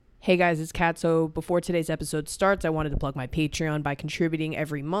Hey guys, it's Kat. So before today's episode starts, I wanted to plug my Patreon. By contributing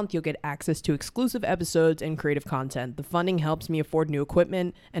every month, you'll get access to exclusive episodes and creative content. The funding helps me afford new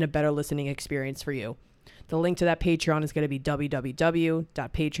equipment and a better listening experience for you. The link to that Patreon is going to be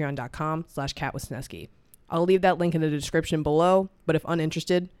www.patreon.com/katwisneski. I'll leave that link in the description below, but if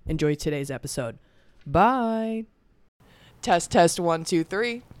uninterested, enjoy today's episode. Bye! Test 1 2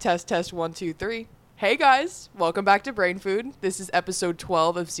 3. Test 1 2 3. Hey guys, welcome back to Brain Food. This is episode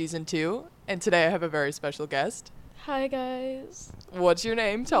 12 of season 2, and today I have a very special guest. Hi guys. What's your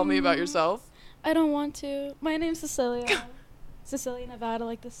name? Tell me about yourself. I don't want to. My name's Cecilia. Cecilia, Nevada,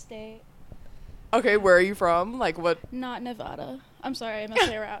 like the state. Okay, where are you from? Like what? Not Nevada. I'm sorry, I messed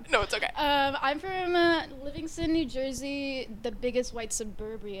it around. No, it's okay. I'm from Livingston, New Jersey, the biggest white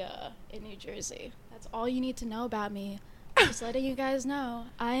suburbia in New Jersey. That's all you need to know about me. Just letting you guys know,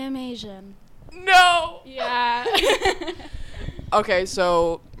 I am Asian. No! Yeah. Okay,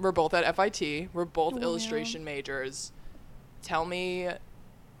 so we're both at FIT. We're both illustration majors. Tell me,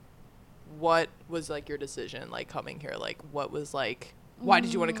 what was like your decision, like coming here? Like, what was like, why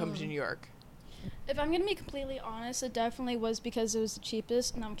did you want to come to New York? If I'm gonna be completely honest, it definitely was because it was the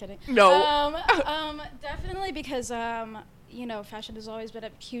cheapest. No, I'm kidding. No. Definitely because you know, fashion has always been a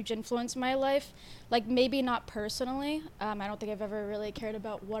huge influence in my life. Like, maybe not personally. I don't think I've ever really cared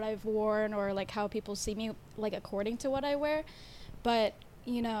about what I've worn or, like, how people see me, like, according to what I wear. But,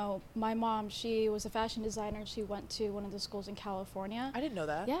 you know, my mom, she was a fashion designer, and she went to one of the schools in California. I didn't know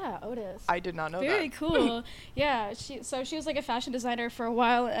that. Yeah, Otis. I did not know Very that. cool. Yeah, she was, like, a fashion designer for a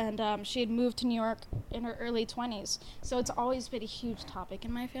while, and she had moved to New York in her early 20s. So it's always been a huge topic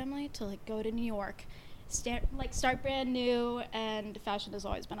in my family to, like, go to New York. Start brand new, and fashion has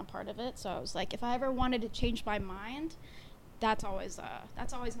always been a part of it. So I was like, if I ever wanted to change my mind, that's always an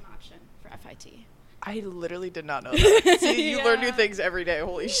option for FIT. I literally did not know that. See, you learn new things every day.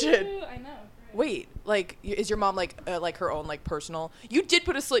 Holy shit. I know. Right. Wait, like, is your mom like her own like personal? You did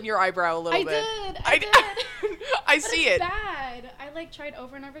put a slit in your eyebrow a little bit. I did. I but see it's it. bad. I like tried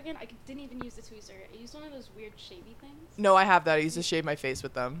over and over again. I didn't even use the tweezer. I used one of those weird shavy things. No, I have that. I used to shave my face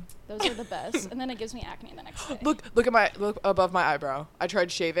with them. Those are the best. And then it gives me acne the next day. Look above my eyebrow. I tried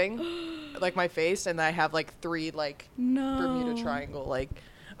shaving like my face, and I have like 3 like Bermuda Triangle like.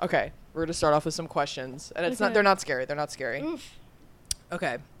 Okay, we're gonna start off with some questions, and they're not scary. They're not scary. Oof.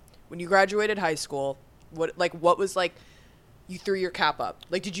 Okay, when you graduated high school, what was like? You threw your cap up.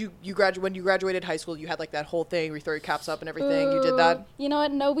 Like, did you when you graduated high school, you had like that whole thing where you throw your caps up and everything? You did that? You know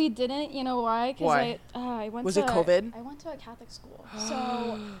what? No, we didn't. You know why? Why? I went Was to it COVID? I went to a Catholic school.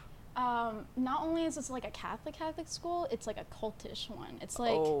 So, not only is this like a Catholic school, it's like a cultish one. It's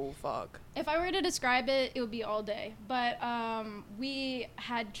like, oh fuck. If I were to describe it, it would be all day. But we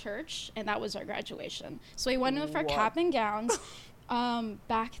had church, and that was our graduation. So we went in with our cap and gowns.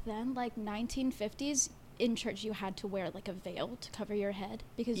 Back then, like 1950s. In church, you had to wear like a veil to cover your head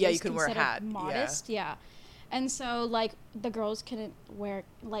because you couldn't wear a hat. Modest, yeah. And so like the girls couldn't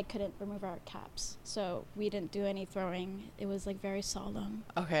remove our caps, so we didn't do any throwing. It was like very solemn.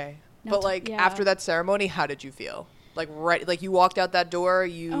 Okay, but like after that ceremony, how did you feel? Like like you walked out that door,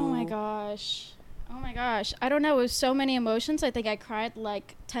 you. Oh my gosh, I don't know. It was so many emotions. I think I cried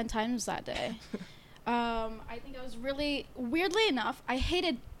like 10 times that day. I think I was really, weirdly enough, I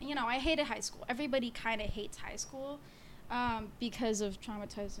hated high school. Everybody kind of hates high school because of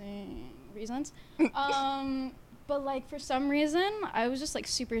traumatizing reasons. But like for some reason, I was just like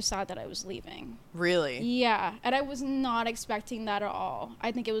super sad that I was leaving. Really? Yeah, and I was not expecting that at all.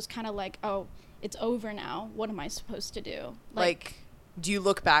 I think it was kind of like, oh, it's over now. What am I supposed to do? Like, do you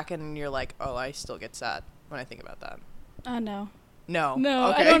look back and you're like, oh, I still get sad when I think about that? No. No,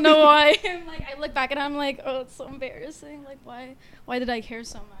 okay. I don't know why. Like I look back and I'm like, oh, it's so embarrassing. Like why did I care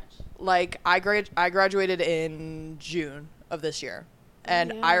so much? Like I graduated in June of this year,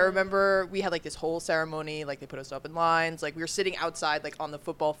 and I remember we had like this whole ceremony. Like they put us up in lines. Like we were sitting outside, like on the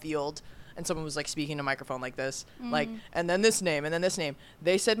football field, and someone was like speaking to a microphone like this, like, and then this name, and then this name.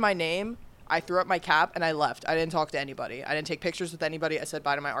 They said my name. I threw up my cap and I left. I didn't talk to anybody. I didn't take pictures with anybody. I said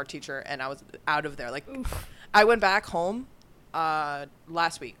bye to my art teacher, and I was out of there. Like, oof. I went back home.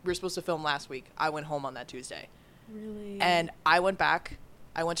 Last week. We were supposed to film last week. I went home on that Tuesday. Really? And I went back.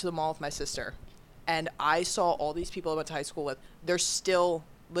 I went to the mall with my sister. And I saw all these people I went to high school with. They're still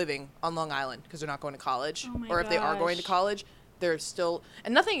living on Long Island because they're not going to college. Oh my or if they are going to college, they're still...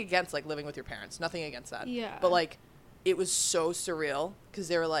 And nothing against, like, living with your parents. Nothing against that. Yeah. But, like, it was so surreal because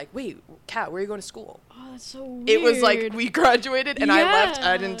they were like, wait, Kat, where are you going to school? Oh, that's so weird. It was like we graduated and I left. And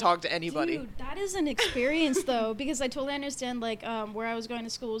I didn't talk to anybody. Dude, that is an experience though, because I totally understand like where I was going to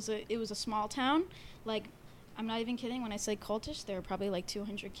school it was a small town. Like I'm not even kidding when I say cultish. There are probably like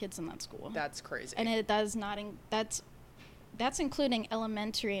 200 kids in that school. That's crazy. And it does not. That's including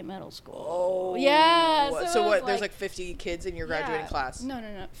elementary and middle school. Oh. Yeah. So what? There's like 50 kids in your graduating class.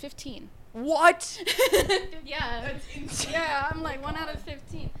 No. 15. What? Yeah. That's insane. Yeah. I'm like 1 out of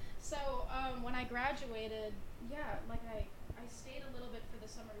 15. So when I graduated, like I stayed a little bit for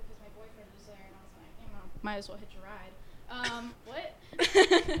the summer because my boyfriend was there, and I was like, might as well hitch a ride. What?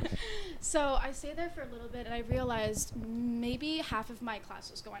 So I stayed there for a little bit, and I realized maybe half of my class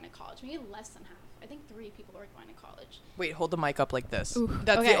was going to college. Maybe less than half. I think 3 people were going to college. Wait, hold the mic up like this. Ooh,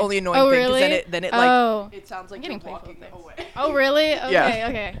 That's okay. the only annoying thing. Really? Then it it sounds like I'm you're getting walking playful away. Oh, really? Okay, Yeah.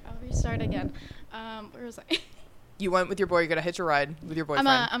 okay. I'll restart again. Where was I? You went with your boy. You're gonna hitch a ride with your boyfriend.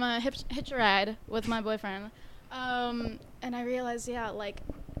 I'm a hitch a ride with my boyfriend. And I realized, like,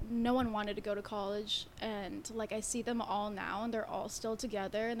 no one wanted to go to college, and like I see them all now, and they're all still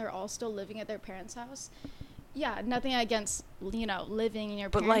together, and they're all still living at their parents' house. Yeah, nothing against living in your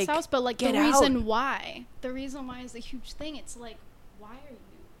parents' house, but like the reason why is a huge thing. It's like, why are you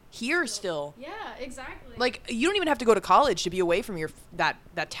here still? Yeah, exactly. Like, you don't even have to go to college to be away from your that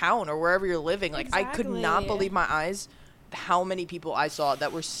town or wherever you're living. Like, I could not believe my eyes how many people I saw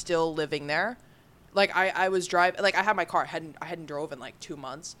that were still living there. Like, I was driving, like, I had my car. I hadn't drove in like 2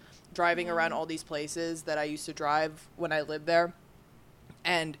 months, driving around all these places that I used to drive when I lived there,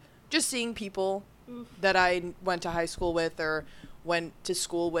 and just seeing people that I went to high school with or went to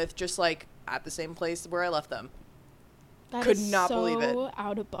school with, just like at the same place where I left them. That Could not believe it. So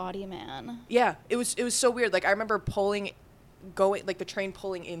out of body, man. Yeah, it was so weird. Like, I remember the train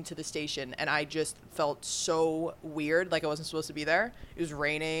pulling into the station, and I just felt so weird, like I wasn't supposed to be there. It was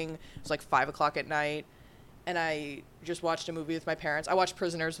raining. It was like 5:00 at night, and I just watched a movie with my parents. I watched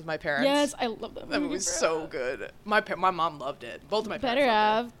Prisoners with my parents. Yes, I love that movie. That movie was so good. My mom loved it. Both of my parents Better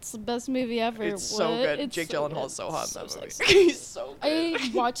loved it. it's the best movie ever. It's so good. It's Jake so Gyllenhaal is so hot in that movie. sexy. He's so good.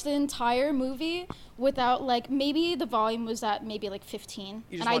 I watched the entire movie without, like, maybe the volume was at maybe like 15,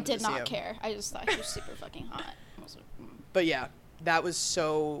 and I did not care. I just thought he was super fucking hot. I was like, But yeah, that was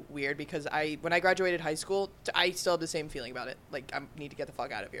so weird because when I graduated high school, I still have the same feeling about it. Like, I need to get the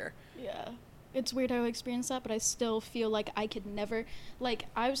fuck out of here. Yeah. It's weird how I experienced that, but I still feel like I could never, like,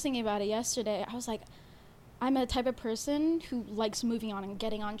 I was thinking about it yesterday. I was like, I'm a type of person who likes moving on and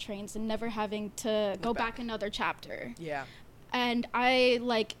getting on trains and never having to go back another chapter. Yeah. And it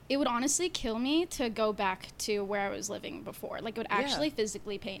would honestly kill me to go back to where I was living before. Like, it would actually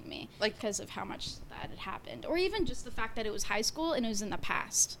physically pain me, like, because of how much that had happened. Or even just the fact that it was high school and it was in the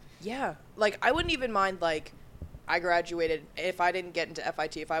past. Yeah. Like, I wouldn't even mind, like, I graduated, if I didn't get into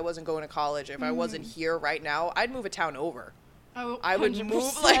FIT, if I wasn't going to college, if I wasn't here right now, I'd move a town over. Oh, I would 100%,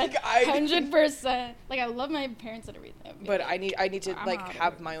 move, like, 100%. Like, I love my parents and everything. But I need to, like,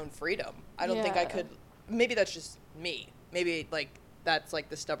 have my own freedom. I don't think I could, maybe that's just me. Maybe, like, that's, like,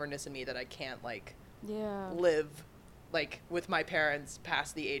 the stubbornness in me that I can't, like, live, like, with my parents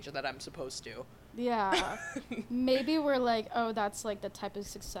past the age that I'm supposed to. Yeah. Maybe we're like, oh, that's, like, the type of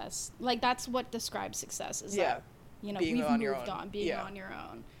success. Like, that's what describes success is that, we've moved on, being on your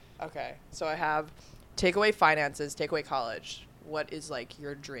own. Okay. So I have take away finances, take away college. What is, like,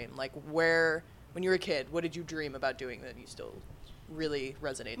 your dream? Like, when you were a kid, what did you dream about doing that you still really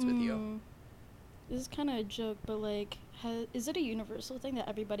resonates with you? This is kind of a joke, but, like, is it a universal thing that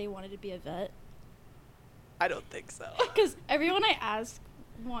everybody wanted to be a vet? I don't think so. Because everyone I ask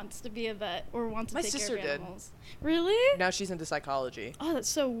wants to be a vet or wants to take care of animals. Really? Now she's into psychology. Oh, that's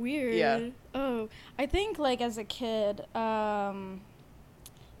so weird. Yeah. Oh, I think, like, as a kid, I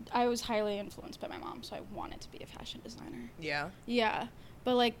was highly influenced by my mom, so I wanted to be a fashion designer. Yeah? Yeah.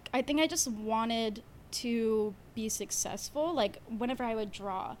 But, like, I think I just wanted to be successful. Like, whenever I would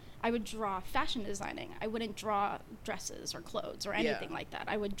draw fashion designing. I wouldn't draw dresses or clothes or anything like that.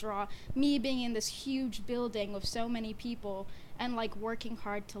 I would draw me being in this huge building with so many people and, like, working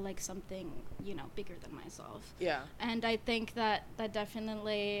hard to, like, something, bigger than myself. Yeah. And I think that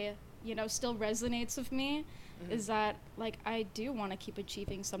definitely, still resonates with me, is that, like, I do want to keep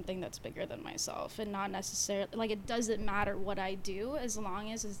achieving something that's bigger than myself and not necessarily, like, it doesn't matter what I do as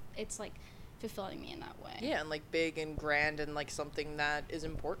long as it's like, fulfilling me in that way. Yeah, and, like, big and grand and, like, something that is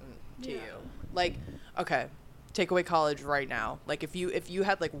important to you. Like, okay, take away college right now. Like, if you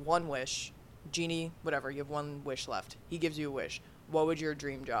had, like, one wish, genie, whatever, you have one wish left. He gives you a wish. What would your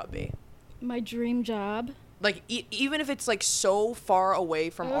dream job be? My dream job? Like, even if it's, like, so far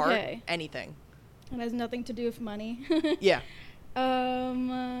away from art, anything. It has nothing to do with money. Yeah. Oh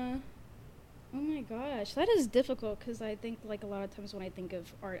my gosh, that is difficult because I think, like, a lot of times when I think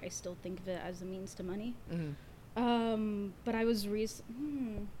of art, I still think of it as a means to money. Mm-hmm. But I was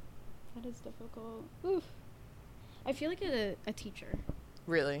that is difficult. Oof. I feel like a teacher.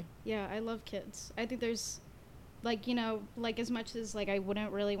 Really? Yeah, I love kids. I think there's, like, you know, like, as much as, like, I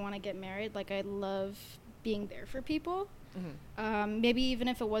wouldn't really want to get married, like, I love being there for people. Maybe even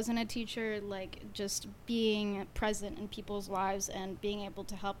if it wasn't a teacher, like, just being present in people's lives and being able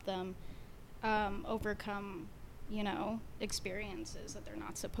to help them overcome, you know, experiences that they're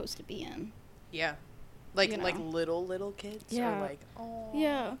not supposed to be in. Yeah. Like, you know? like little kids? Yeah. Or like, oh.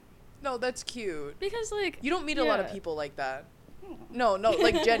 Yeah. No, that's cute. Because, like... You don't meet a lot of people like that. No,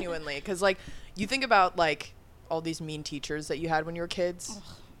 like, genuinely. Because, like, you think about, like, all these mean teachers that you had when you were kids.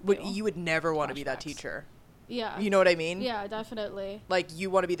 You would never want to be that teacher. Yeah. You know what I mean? Yeah, definitely. Like, you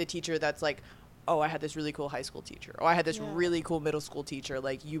want to be the teacher that's like, oh, I had this really cool high school teacher. Oh, I had this really cool middle school teacher.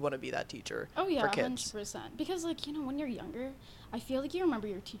 Like, you want to be that teacher for kids. 100%. Because, like, you know, when you're younger, I feel like you remember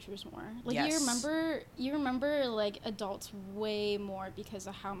your teachers more. Like, Yes. you remember, like, adults way more because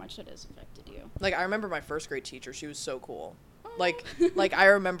of how much it has affected you. Like, I remember my first grade teacher. She was so cool. Like, I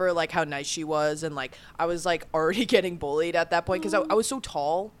remember, like, how nice she was. And, like, I was, like, already getting bullied at that point because I was so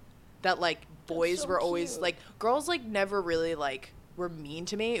tall that, like, boys were always, like, girls, like, never really, like, were mean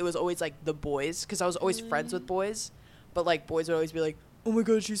to me. It was always, like, the boys because I was always friends with boys. But, like, boys would always be like, oh, my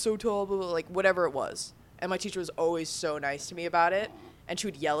God, she's so tall, blah, blah, blah, like, whatever it was. And my teacher was always so nice to me about it. And she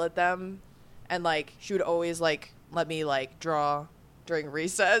would yell at them. And, like, she would always, like, let me, like, draw during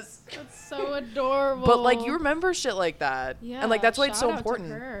recess. That's so adorable. But, like, you remember shit like that. Yeah. And, like, that's why it's so shout out to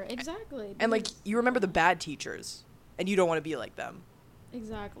important. her. Exactly. And, like, you remember the bad teachers. And you don't want to be like them.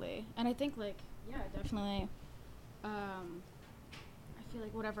 Exactly. And I think, like, yeah, definitely, I feel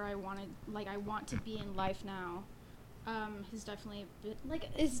like whatever I wanted, like, I want to be in life now, has definitely been, like,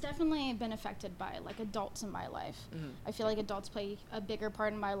 it's definitely been affected by, like, adults in my life. I feel like adults play a bigger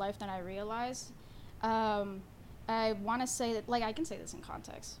part in my life than I realize. I want to say that, like, I can say this in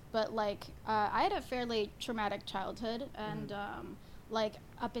context, but, like, I had a fairly traumatic childhood, and, like,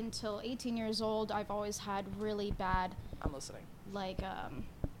 up until 18 years old, I've always had really bad... I'm listening. Like,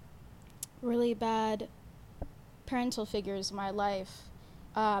 really bad parental figures in my life,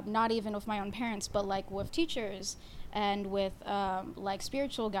 not even with my own parents, but, like, with teachers and with, like,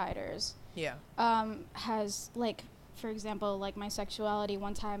 spiritual guiders. Yeah. Has, like, for example, like, my sexuality,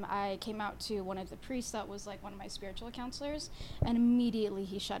 one time I came out to one of the priests that was, like, one of my spiritual counselors, and immediately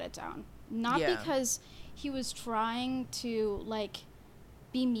he shut it down. Not because he was trying to, like,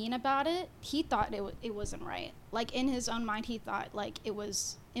 be mean about it. He thought it wasn't right. Like, in his own mind, he thought, like, it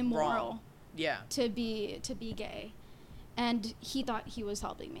was immoral to be gay. And he thought he was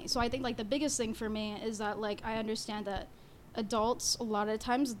helping me. So I think, like, the biggest thing for me is that, like, I understand that adults, a lot of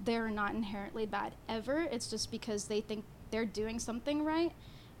times, they're not inherently bad ever. It's just because they think they're doing something right,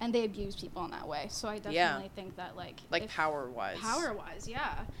 and they abuse people in that way. So I definitely think that, like... power-wise. Power-wise,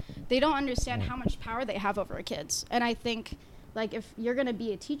 yeah. They don't understand how much power they have over kids. And I think, like, if you're going to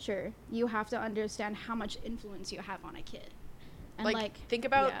be a teacher, you have to understand how much influence you have on a kid. And, like think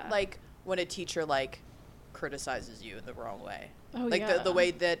about, like, when a teacher, like, criticizes you in the wrong way. Oh, like, the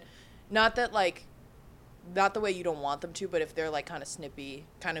way that... Not that, like... Not the way you don't want them to, but if they're, like, kind of snippy,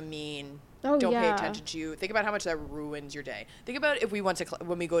 kind of mean, don't pay attention to you. Think about how much that ruins your day. Think about if we went to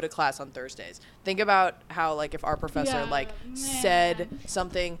when we go to class on Thursdays. Think about how, like, if our professor said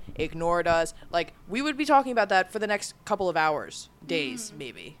something, ignored us, like, we would be talking about that for the next couple of hours, days,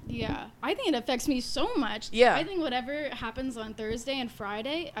 maybe. Yeah, I think it affects me so much. Yeah, I think whatever happens on Thursday and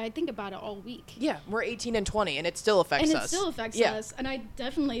Friday, I think about it all week. Yeah, we're 18 and 20, and it still affects us. us. And I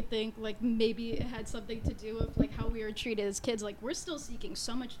definitely think, like, maybe it had something to do with, like, how we were treated as kids. Like, we're still seeking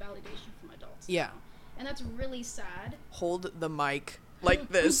so much validation from adults. Yeah. Now. And that's really sad. Hold the mic like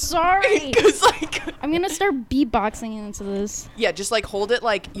this. I'm sorry. 'Cause, like, I'm going to start beatboxing into this. Yeah, just, like, hold it,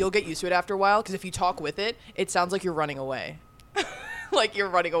 like, you'll get used to it after a while, because if you talk with it, it sounds like you're running away. Like, you're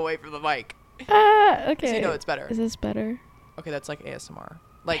running away from the mic. Okay. So you know it's better. Is this better? Okay, that's like ASMR.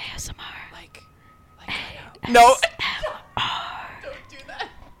 Like ASMR. Like no. Don't do that.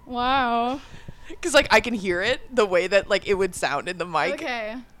 Wow. Because, like, I can hear it the way that, like, it would sound in the mic.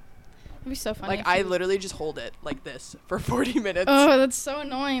 Okay. It'd be so funny. Like, I literally just hold it like this for 40 minutes. Oh, that's so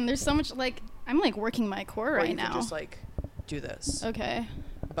annoying. There's so much, like, I'm, like, working my core right now. Or you can just, like, do this. Okay.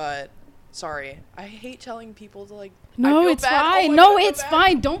 But, sorry. I hate telling people to, like, no, it's bad. fine. No, it's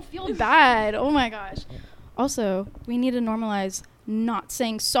fine. Don't feel bad. Oh, my gosh. Also, we need to normalize not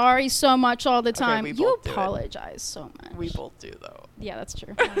saying sorry so much all the time. Okay, you apologize so much. We both do, though. Yeah, that's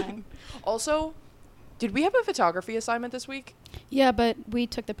true. Also, did we have a photography assignment this week? Yeah, but we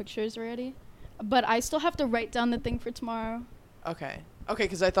took the pictures already. But I still have to write down the thing for tomorrow. Okay. Okay,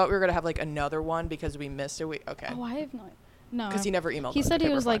 because I thought we were going to have, like, another one because we missed a week. Okay. Oh, I have no. Because he never emailed us. He said okay,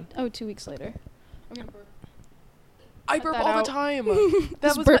 he was fine. like, 2 weeks later. I'm going to burp. I Cut burp that all out. the time.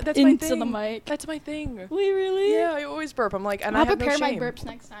 Just burp that's my into thing. the mic. That's my thing. Wait, really? Yeah, I always burp. I'm like, and I'll I have no prepare my shame. burps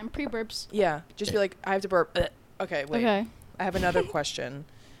next time. Pre-burps. Yeah, just be like, I have to burp. Okay, wait. Okay. I have another question.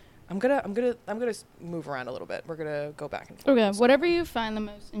 I'm gonna move around a little bit. We're gonna go back and forth. Okay. Whatever you find the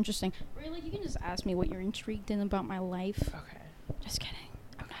most interesting. Really, you can just ask me what you're intrigued in about my life. Okay. Just kidding.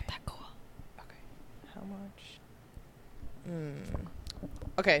 I'm not that cool. Okay. How much?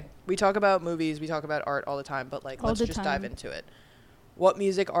 Okay. We talk about movies. We talk about art all the time. But like, All let's the just dive time. into it. What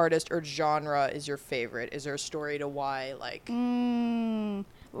music artist or genre is your favorite? Is there a story to why like to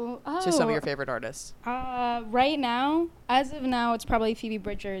some of your favorite artists? Right now, as of now, it's probably Phoebe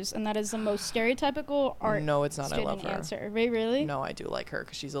Bridgers, and that is the most stereotypical art. No, it's not. I student love her. answer. Wait, really? No, I do like her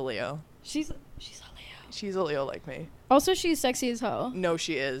because she's a Leo. She's a Leo. She's a Leo like me. Also, she's sexy as hell. No,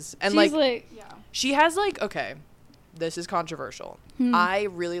 she is. And She's yeah. She has like, okay, this is controversial. I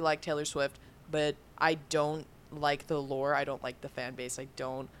really like Taylor Swift, but I don't like the lore. I don't like the fan base. I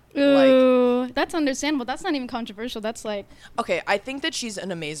don't Ooh, that's understandable. That's not even controversial. That's like, okay, I think that she's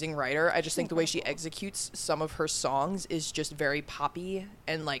an amazing writer. I just think the way she executes some of her songs is just very poppy,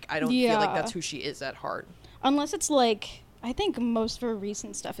 and like I don't feel like that's who she is at heart. Unless it's like, I think most of her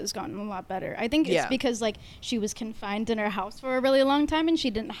recent stuff has gotten a lot better. I think it's because like she was confined in her house for a really long time and she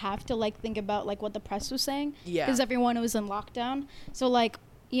didn't have to like think about like what the press was saying. Yeah. Because everyone was in lockdown. So like,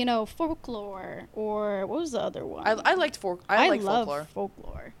 you know, Folklore, or what was the other one? I liked I like love Folklore.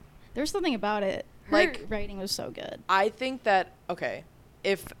 Folklore. There's something about it. Her Like, writing was so good. I think that, okay,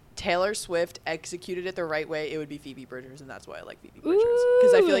 if Taylor Swift executed it the right way, it would be Phoebe Bridgers, and that's why I like Phoebe Bridgers.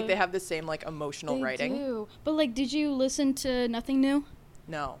 Because I feel like they have the same like emotional writing. Do. But like, did you listen to Nothing New?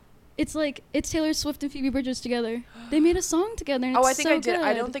 No. It's like, it's Taylor Swift and Phoebe Bridgers together. They made a song together, and it's I think so I did. good.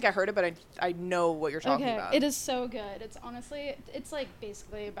 I don't think I heard it, but I know what you're talking about. It is so good. It's honestly, it's like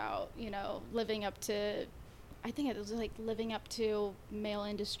basically about, you know, living up to, I think it was like living up to male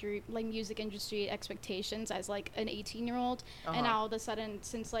industry, like music industry expectations as like an 18-year-old. And now all of a sudden,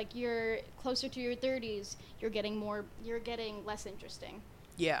 since like you're closer to your 30s, you're getting less interesting.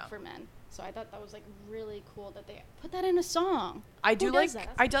 Yeah. For men. So I thought that was like really cool that they put that in a song. I do like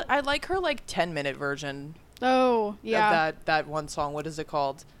I like her like 10-minute version. Oh, yeah. Of that one song. What is it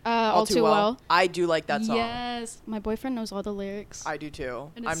called? All Too Well. I do like that song. Yes. My boyfriend knows all the lyrics. I do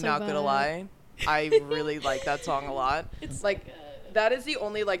too. And I'm it's so not going to lie. I really like that song a lot. It's like that is the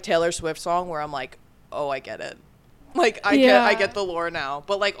only like Taylor Swift song where I'm like, "Oh, I get it." Like I get the lore now.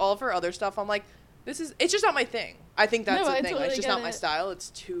 But like all of her other stuff, I'm like, it's just not my thing. I think that's the thing. Totally It's just not my style.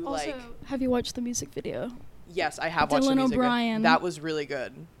 It's too also, like. Have you watched the music video? Yes, I have watched the music O'Brien. video. That was really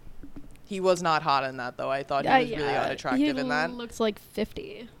good. He was not hot in that though. I thought he was really unattractive in that. He looks like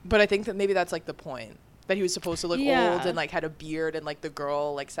 50. But I think that maybe that's like the point. That he was supposed to look old and like had a beard, and like the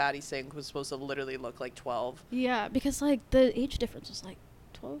girl like Sadie Sink was supposed to literally look like 12. Yeah, because like the age difference was like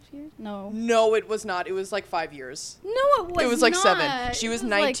 12 years? No, it was not. It was like 5 years. No, it was not. It was like 7. She was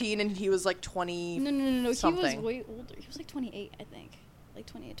 19 like, and he was like 20 No. something. He was way older. He was like 28, I think. Like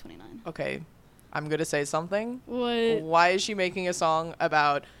 28, 29. Okay. I'm going to say something. What? Why is she making a song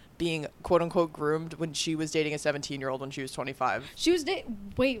about being quote unquote groomed when she was dating a 17-year-old when she was 25? She was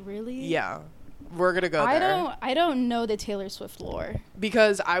Wait, really? Yeah. We're going to go there. I don't know the Taylor Swift lore.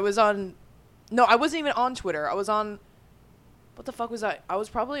 Because I wasn't even on Twitter. I was on, what the fuck was I? I was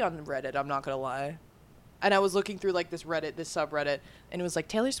probably on Reddit, I'm not going to lie. And I was looking through like this subreddit, and it was like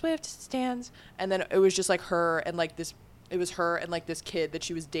Taylor Swift stands, and then it was just like her and like this, it was her and like this kid that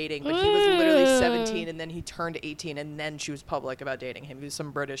she was dating, but he was literally 17, and then he turned 18, and then she was public about dating him. He was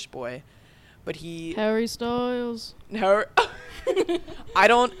some British boy. But Harry Styles. I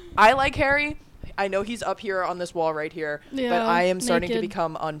like Harry. I know he's up here on this wall right here, but I am starting to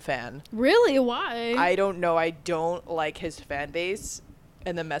become unfan. Really? Why? I don't know. I don't like his fan base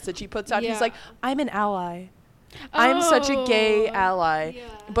and the message he puts out. He's like, I'm an ally. I'm such a gay ally. Yeah.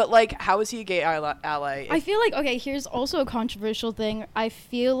 But like, how is he a gay ally? I feel like, okay, here's also a controversial thing. I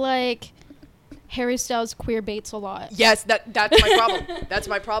feel like Harry Styles queer baits a lot. Yes, that's my problem. That's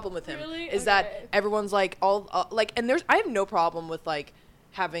my problem with him. Really? Is that everyone's like like, and I have no problem with like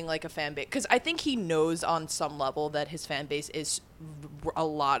having like a fan base, because I think he knows on some level that his fan base is a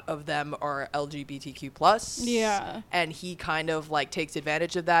lot of them are LGBTQ plus. Yeah. And he kind of like takes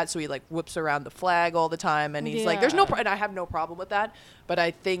advantage of that, so he like whips around the flag all the time, and he's like, there's no and I have no problem with that, but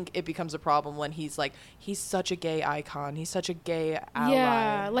I think it becomes a problem when he's like, he's such a gay icon, he's such a gay ally.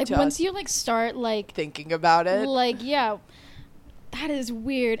 Yeah, like once you like start like thinking about it, like that is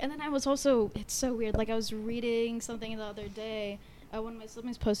weird. And then it's so weird, like I was reading something the other day. One of my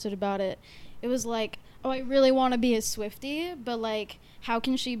siblings posted about it. It was like oh, I really want to be a Swiftie, but like, how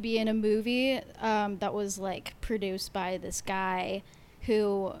can she be in a movie that was like produced by this guy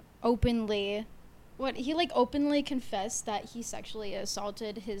who openly confessed that he sexually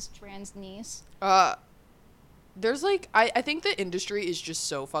assaulted his trans niece? There's like I think the industry is just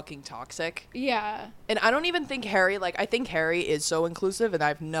so fucking toxic. Yeah. And I don't even think Harry, like, I think Harry is so inclusive,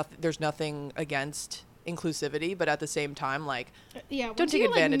 and there's nothing against inclusivity, but at the same time, like, yeah, don't take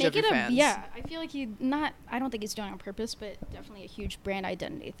advantage of your fans. Yeah, I feel like I don't think he's doing it on purpose, but definitely a huge brand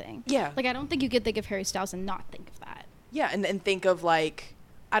identity thing. Yeah. Like, I don't think you could think of Harry Styles and not think of that. Yeah, and think of, like,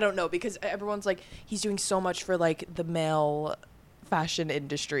 I don't know, because everyone's like, he's doing so much for, like, the male fashion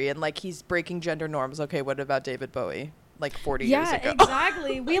industry, and, like, he's breaking gender norms. Okay, what about David Bowie? Like 40 years ago. Yeah,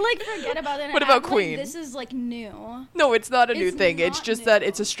 exactly. We like forget about it. What about Queen? Like this is like new. No, it's not a new thing. It's not just new. that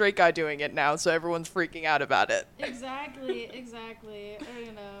it's a straight guy doing it now, so everyone's freaking out about it. Exactly. I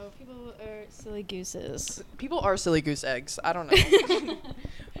don't know. People are silly gooses. People are silly goose eggs. I don't know.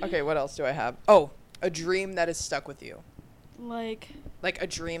 Okay, what else do I have? Oh, a dream that is stuck with you. Like a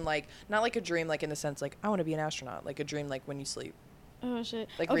dream, like, not like a dream, like, in the sense, like, I want to be an astronaut. Like, a dream, like, when you sleep. oh, shit.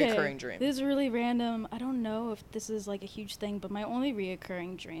 Like, okay, reoccurring dream. This is really random. I don't know if this is, like, a huge thing, but my only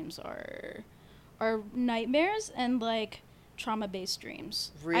reoccurring dreams are nightmares and, like, trauma-based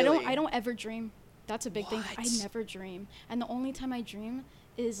dreams. Really? I don't ever dream. That's a big thing. I What? never dream. And the only time I dream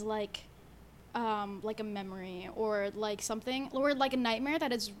is, like a memory or, like, something, or, like, a nightmare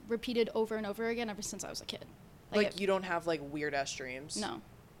that is repeated over and over again ever since I was a kid. Like, you don't have, like, weird-ass dreams? No.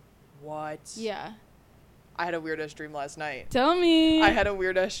 What? Yeah. I had a weird-ass dream last night. Tell me. I had a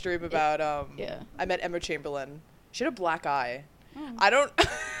weird-ass dream about, yeah. I met Emma Chamberlain. She had a black eye. Oh. I don't,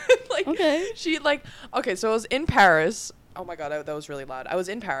 like, Okay. She, like, okay, so I was in Paris. Oh, my God, that was really loud. I was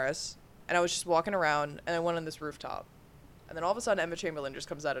in Paris, and I was just walking around, and I went on this rooftop. And then all of a sudden, Emma Chamberlain just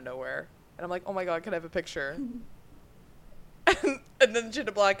comes out of nowhere. And I'm like, oh, my God, can I have a picture? and then she had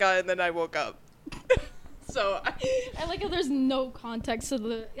a black eye, and then I woke up. So I like how there's no context to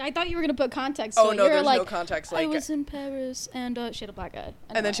the. I thought you were gonna put context. Oh to it. no, You're there's like, no context. Like, I was in Paris and she had a black eye.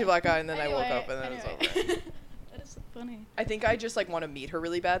 and then she had a black eye, and then Anyway, I woke up, and then it was over. That is so funny. I think I just, like, want to meet her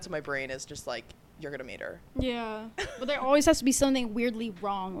really bad, so my brain is just like, you're gonna meet her. Yeah, but there always has to be something weirdly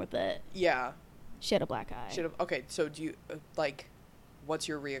wrong with it. Yeah. She had a black eye. Okay, so do you like, what's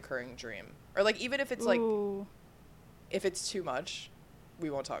your reoccurring dream? Or, like, even if it's like, Ooh. if it's too much, we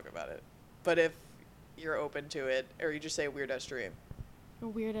won't talk about it. But if you're open to it, or you just say weird ass dream. A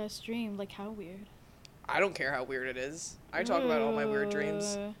weird ass dream, like how weird? I don't care how weird it is. I talk about all my weird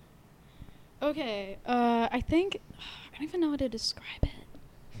dreams. Okay, I think I don't even know how to describe it,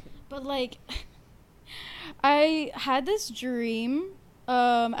 but like, I had this dream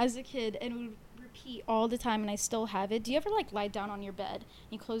as a kid, and it would repeat all the time, and I still have it. Do you ever like lie down on your bed and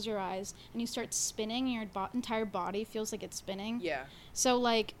you close your eyes and you start spinning, and your entire body feels like it's spinning? Yeah. So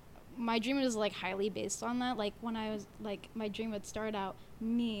like, my dream was like highly based on that. Like when I was like, my dream would start out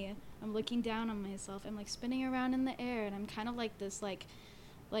I'm looking down on myself, I'm like spinning around in the air, and I'm kind of like this like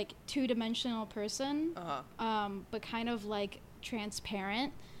two-dimensional person, but kind of like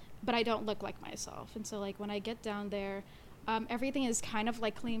transparent, but I don't look like myself. And so like when I get down there, everything is kind of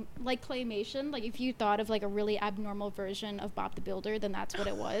like claymation. Like if you thought of like a really abnormal version of Bob the Builder, then that's what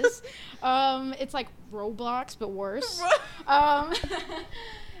it was. It's like Roblox but worse.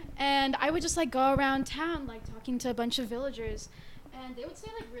 And I would just like go around town like talking to a bunch of villagers, and they would say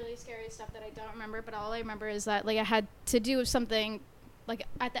like really scary stuff that I don't remember, but all I remember is that like I had to do something like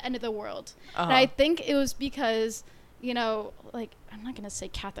at the end of the world. And I think it was because, you know, like, I'm not gonna say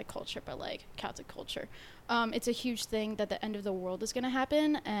Catholic culture, but like Catholic culture, it's a huge thing that the end of the world is gonna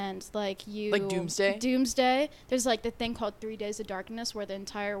happen, and like like doomsday. There's like the thing called 3 days of darkness, where the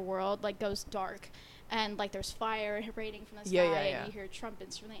entire world like goes dark, and like there's fire raining from the sky, and you hear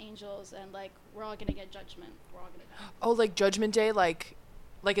trumpets from the angels, and like we're all gonna get judgment. Oh, like Judgment Day, like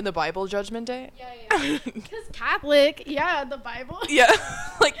in the Bible, Judgment Day. Yeah. Because Catholic, the Bible. Yeah,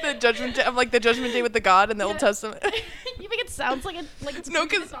 like the Judgment Day. I'm like the Judgment Day with the God in the Old Testament. You think it sounds like it's no,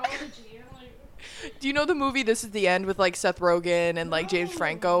 because. Do you know the movie This Is the End with like Seth Rogen and like James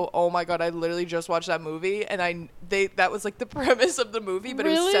Franco? Oh my God, I literally just watched that movie, and that was like the premise of the movie, but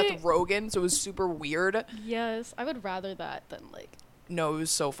really? It was Seth Rogen, so it was super weird. Yes, I would rather that than like. No, it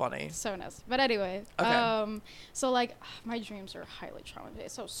was so funny. So nice. But anyway, okay. So like my dreams are highly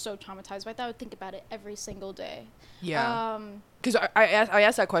traumatized. I was so traumatized, but I would think about it every single day. Yeah. Because I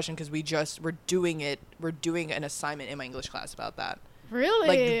asked that question because we're doing an assignment in my English class about that. Really?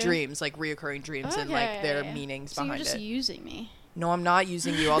 Like the dreams, like reoccurring dreams, and like their meanings behind it. So you're just using me. No, I'm not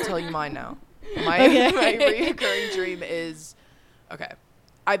using you. I'll tell you mine now. My reoccurring dream is, okay,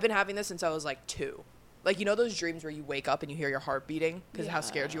 I've been having this since I was like 2. like, you know those dreams where you wake up and you hear your heart beating because of how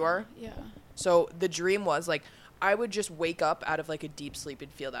scared you are? Yeah. So the dream was, like, I would just wake up out of, like, a deep sleep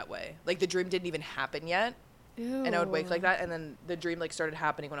and feel that way. Like, the dream didn't even happen yet. Ew. And I would wake like that. And then the dream, like, started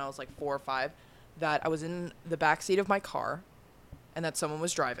happening when I was, like, 4 or 5, that I was in the back seat of my car and that someone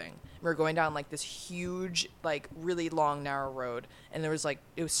was driving. We were going down, like, this huge, like, really long, narrow road. And there was, like,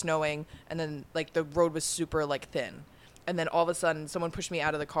 it was snowing. And then, like, the road was super, like, thin. And then all of a sudden, someone pushed me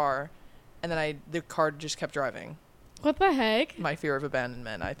out of the car. And then the car just kept driving. What the heck? My fear of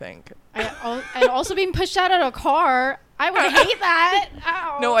abandonment, I think. And also being pushed out of a car. I would hate that.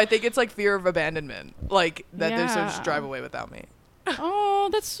 Ow. No, I think it's, like, fear of abandonment. Like, that they're Yeah. just drive away without me. Oh,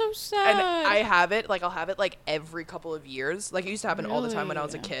 that's so sad. And I have it, like, I'll have it, like, every couple of years. Like, it used to happen all the time when I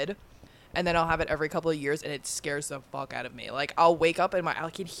was a Really? kid. And then I'll have it every couple of years, and it scares the fuck out of me. Like, I'll wake up and I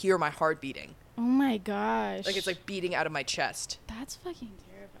can hear my heart beating. Oh my gosh. Like, it's, like, beating out of my chest. That's fucking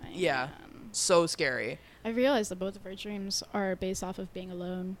terrifying. Yeah. Man. So scary. I realized that both of our dreams are based off of being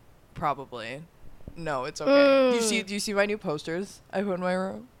alone. Probably. No, it's okay. Ugh. Do you see my new posters I put in my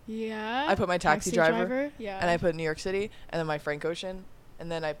room? Yeah. I put my taxi driver. Yeah. And I put New York City, and then my Frank Ocean. And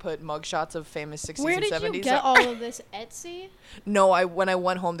then I put mugshots of famous 60s Where and did 70s. you get all of this? Etsy? No, when I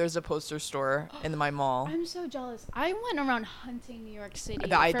went home, there's a poster store in my mall. I'm so jealous. I went around hunting New York City.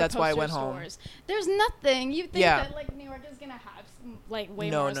 That's for why I poster went home. stores. There's nothing. You think Yeah. that like New York is gonna have like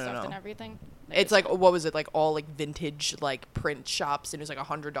way No, more no, stuff no. than everything? It's like, what was it, like, all, like, vintage, like, print shops, and it was like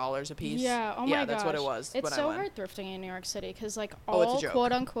 $100 a piece. Yeah. Oh my Yeah, gosh. that's what it was. It's when so I went. hard thrifting in New York City because like Oh, it's a all joke.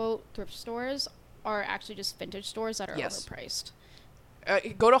 quote unquote thrift stores are actually just vintage stores that are Yes. overpriced.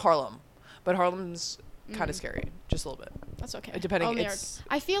 Go to Harlem, but Harlem's kind of scary, just a little bit. That's okay. Depending, New York. it's.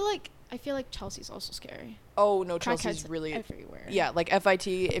 I feel like Chelsea's also scary. Oh no, Chelsea's Crackheads really. everywhere. Yeah, like FIT,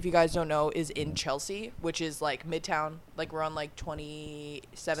 if you guys don't know, is in Chelsea, which is like Midtown. Like, we're on like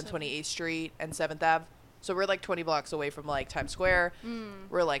 27th, 28th Street and 7th Ave. So we're like 20 blocks away from like Times Square.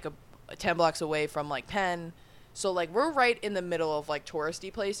 We're like 10 blocks away from like Penn. So like we're right in the middle of like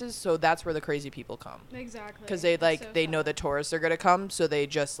touristy places. So that's where the crazy people come. Exactly. Because they That's like so they know sad. the tourists are gonna come, so they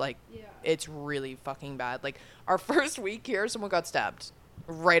just like Yeah. it's really fucking bad. Like, our first week here, someone got stabbed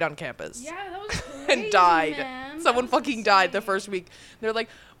right on campus. Yeah, that was crazy, And died. man. Someone That was fucking died the insane. firk week. They're like,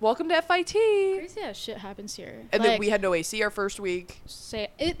 "Welcome to FIT." Crazy ass shit happens here. And then we had no AC our first week. Yeah,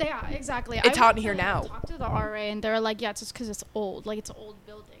 exactly. It's I hot went in here to now. Talk to the RA, and they're like, "Yeah, it's just because it's old. Like, it's an old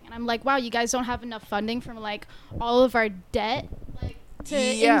building." And I'm like, "Wow, you guys don't have enough funding from like all of our debt, like to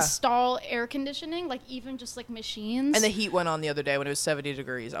Yeah. install air conditioning, like even just like machines." And the heat went on the other day when it was 70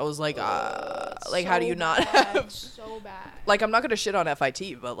 degrees. I was like, like, So how do you not bad, have? so bad? Like, I'm not gonna shit on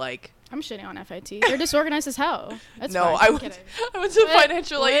FIT, but like, I'm shitting on FIT. They're disorganized as hell. That's no, fine. I I'm went, kidding. I went to the What?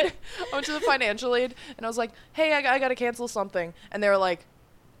 financial aid. I went to the financial aid, and I was like, "Hey, I gotta cancel something," and they were like,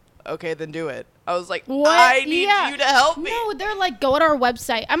 "Okay, then do it." I was like, What? "I need Yeah. you to help me." No, they're like, go to our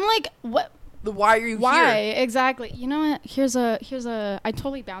website. I'm like, what? Why are you Why here? exactly? You know what? Here's a. I'm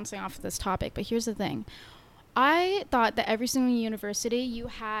totally bouncing off of this topic, but here's the thing. I thought that every single university you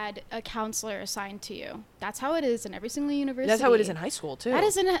had a counselor assigned to you. That's how it is in every single university. That's how it is in high school too. That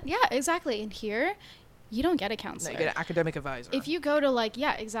is in yeah, exactly. And here, you don't get a No, counselor. you get an academic advisor. If you go to like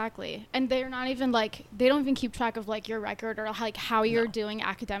yeah, exactly. And they're not even like they don't even keep track of like your record or like how you're doing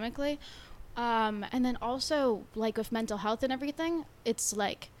academically. And then also like with mental health and everything, it's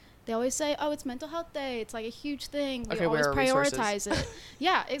like they always say, "Oh, it's mental health day. It's like a huge thing. We Okay, always where are resources? prioritize it."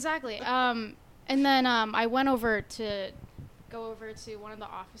 Yeah, exactly. And then I went over to go over to one of the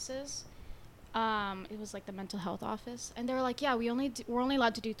offices. It was like the mental health office, and they were like, "Yeah, we're only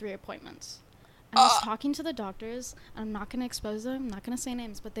allowed to do 3 appointments." And I was talking to the doctors. I'm not gonna expose them. I'm not gonna say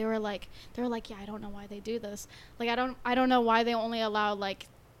names, but they were like, "Yeah, I don't know why they do this. Like, I don't know why they only allow like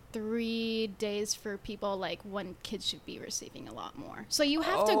 3 days for people like when kids should be receiving a lot more. So you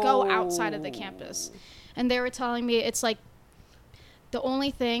have to go outside of the campus." And they were telling me it's like the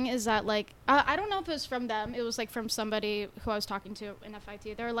only thing is that like I don't know if it was from them. It was like from somebody who I was talking to in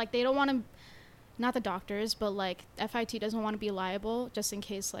FIT. They were like they don't want to. Not the doctors, but like FIT doesn't want to be liable just in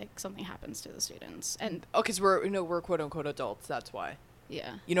case like something happens to the students. And Oh, because we're quote unquote adults. That's why.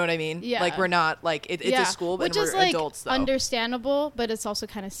 yeah. You know what I mean? Yeah. Like, we're not like it's a school, but which we're is like adults though. understandable, but it's also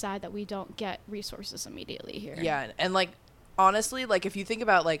kind of sad that we don't get resources immediately here. Yeah, and like honestly, like if you think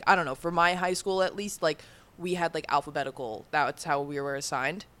about like I don't know, for my high school at least, like we had like alphabetical. That's how we were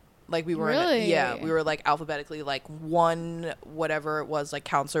assigned. Like we were Really? we were like alphabetically. Like one whatever it was, like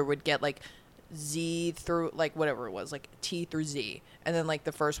counselor would get like Z through like whatever it was, like T through Z, and then like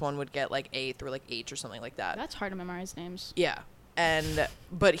the first one would get like A through like H or something like that. That's hard to memorize names. Yeah. And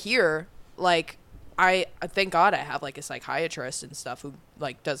but here, like I thank God I have like a psychiatrist and stuff who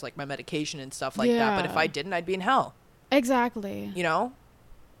like does like my medication and stuff like that. But if I didn't, I'd be in hell. Exactly. You know?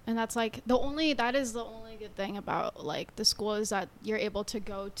 And that's like that is the only good thing about like the school is that you're able to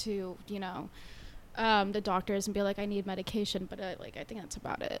go to, you know, the doctors and be like, I need medication, but like I think that's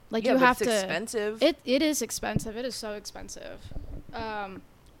about it. Like yeah, you but have it's to. Expensive. It is expensive. It is so expensive.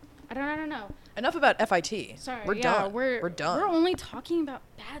 I don't know. Enough about FIT. Sorry. We're done. We're done. We're only talking about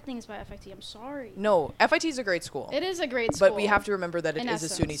bad things about FIT. I'm sorry. No, FIT is a great school. It is a great school. But we have to remember that it is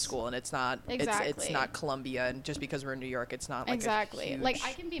essence. a SUNY school, and it's not. Exactly. It's not Columbia, and just because we're in New York, it's not like exactly. a huge... Like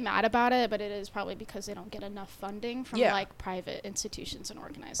I can be mad about it, but it is probably because they don't get enough funding from like private institutions and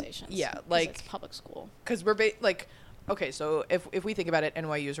organizations. Yeah, like it's public school. Because we're like, okay, so if we think about it,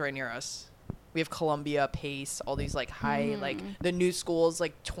 NYU is right near us. We have Columbia, Pace, all these like high, like the new schools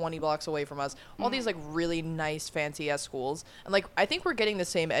like 20 blocks away from us. All these like really nice, fancy ass schools, and like I think we're getting the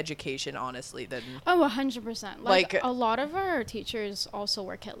same education, honestly. Than 100%. Like a lot of our teachers also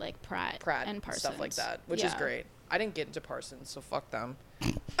work at like Pratt and Parsons, stuff like that, which is great. I didn't get into Parsons, so fuck them.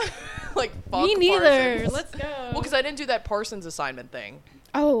 Like fuck me neither. Parsons. Let's go. Well, because I didn't do that Parsons assignment thing.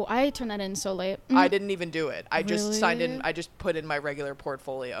 Oh, I turned that in so late. I didn't even do it. I just signed in. Really? I just put in my regular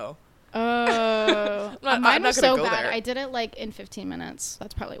portfolio. Oh, I'm mine not was gonna so go bad. there. I did it like in 15 minutes.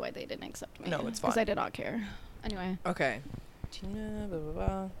 That's probably why they didn't accept me. No, it's fine. Because I did not care. Anyway. Okay.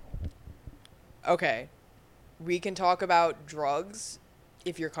 Okay. We can talk about drugs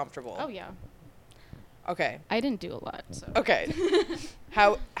if you're comfortable. Oh yeah. Okay. I didn't do a lot. So. Okay.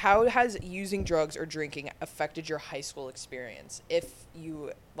 How has using drugs or drinking affected your high school experience? If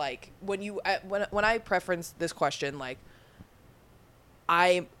you like when I preference this question, like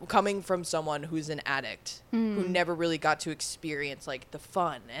I'm coming from someone who's an addict who never really got to experience like the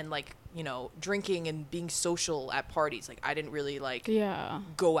fun and like, you know, drinking and being social at parties. Like I didn't really like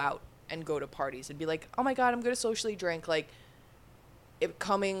go out and go to parties and be like, oh my God, I'm going to socially drink. Like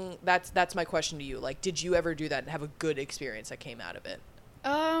that's my question to you. Like, did you ever do that and have a good experience that came out of it?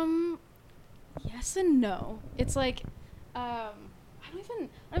 Yes and no. It's like, I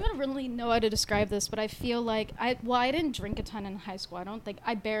don't even really know how to describe this, but I feel like I didn't drink a ton in high school.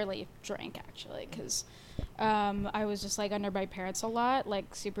 I barely drank actually, because I was just like under my parents a lot,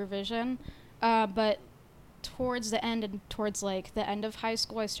 like supervision. But towards the end and towards like the end of high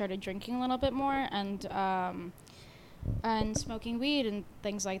school, I started drinking a little bit more and smoking weed and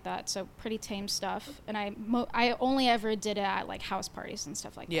things like that. So pretty tame stuff. And I only ever did it at like house parties and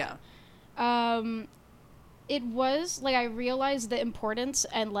stuff like that. It was like I realized the importance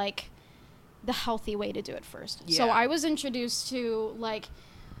and like the healthy way to do it first. So I was introduced to like,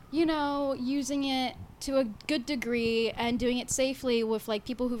 you know, using it to a good degree and doing it safely with like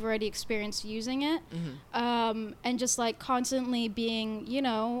people who've already experienced using it, and just like constantly being, you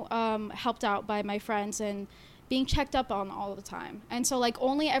know, helped out by my friends and being checked up on all the time. And so like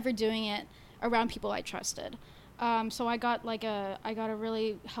only ever doing it around people I trusted. So I got a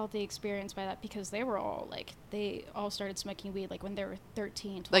really healthy experience by that, because they all started smoking weed like when they were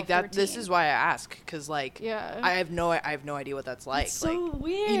 13, 12, like that 13. This is why I ask, because like I have no idea what that's like. It's so like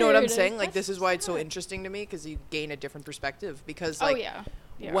weird. You know what I'm saying? Like That's this is why sad. it's so interesting to me, because you gain a different perspective, because like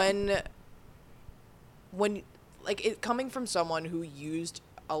when like it coming from someone who used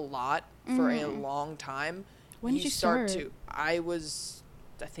a lot for a long time. When did you start? I was,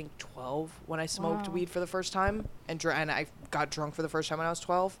 I think, 12 when I smoked weed for the first time, and I got drunk for the first time when I was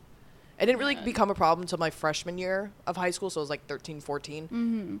 12. It didn't really become a problem until my freshman year of high school, so it was like 13,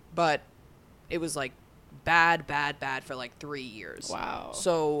 14. But it was like bad for like 3 years. Wow.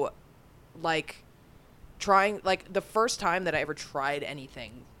 So like trying, like the first time that I ever tried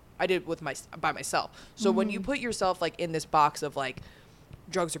anything, I did by myself. So when you put yourself like in this box of like,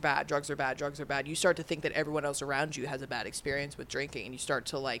 drugs are bad, you start to think that everyone else around you has a bad experience with drinking, and you start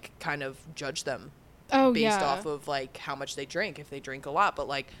to like kind of judge them based off of like how much they drink, if they drink a lot. But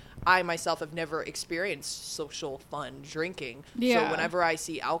like I myself have never experienced social fun drinking. So whenever I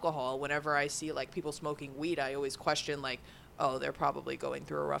see alcohol, whenever I see like people smoking weed, I always question like, oh, they're probably going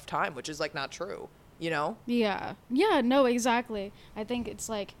through a rough time, which is like not true, you know? No, exactly. I think it's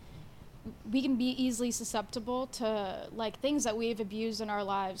like we can be easily susceptible to like things that we've abused in our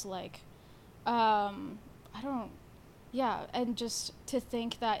lives, like and just to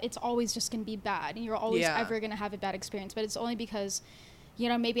think that it's always just gonna be bad and you're always ever gonna have a bad experience. But it's only because, you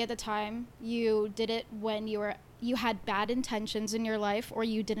know, maybe at the time you did it when you had bad intentions in your life, or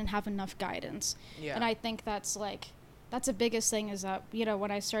you didn't have enough guidance. And I think that's the biggest thing, is that, you know, when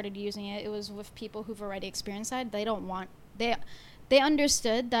I started using it, it was with people who've already experienced that. They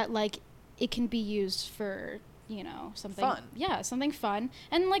understood that like it can be used for, you know, something fun. Yeah, something fun.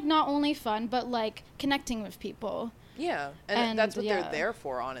 And like not only fun, but like connecting with people. Yeah, and that's what yeah. they're there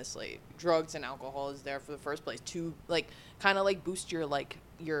for, honestly. Drugs and alcohol is there for the first place to like kind of like boost your like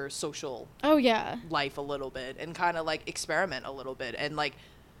your social Oh yeah. life a little bit and kind of like experiment a little bit, and like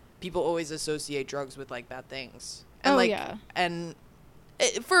people always associate drugs with like bad things. And Oh, like yeah. and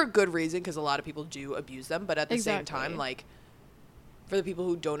for a good reason, because a lot of people do abuse them, but at the same Exactly. time, like for the people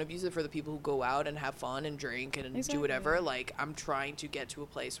who don't abuse it, for the people who go out and have fun and drink and Exactly. do whatever, like I'm trying to get to a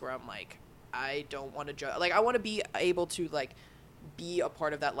place where I'm like, I don't want to like I want to be able to like be a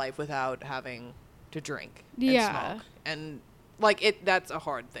part of that life without having to drink and Yeah. smoke, and like that's a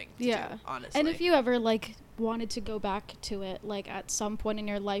hard thing to Yeah. do, honestly. And if you ever like wanted to go back to it, like at some point in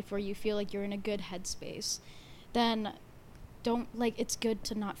your life where you feel like you're in a good headspace, then don't like it's good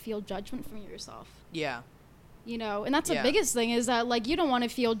to not feel judgment from yourself. Yeah. You know, and that's the Yeah. biggest thing is that like you don't want to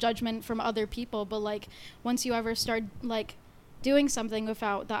feel judgment from other people, but like once you ever start like doing something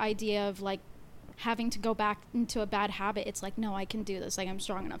without the idea of like having to go back into a bad habit, it's like, no, I can do this. Like I'm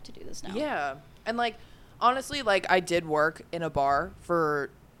strong enough to do this now. Yeah. And like honestly, like I did work in a bar for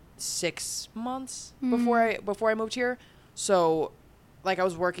 6 months before I moved here. So like I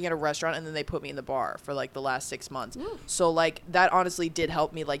was working at a restaurant and then they put me in the bar for like the last 6 months. Ooh. So like that honestly did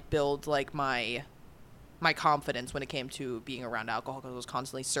help me like build like my confidence when it came to being around alcohol, because I was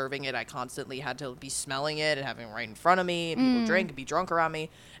constantly serving it. I constantly had to be smelling it and having it right in front of me, and people drink and be drunk around me,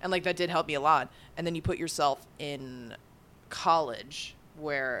 and like that did help me a lot. And then you put yourself in college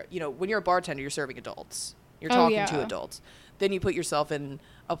where, you know, when you're a bartender, you're serving adults, you're talking to adults. Then you put yourself in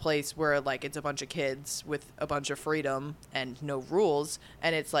a place where like it's a bunch of kids with a bunch of freedom and no rules,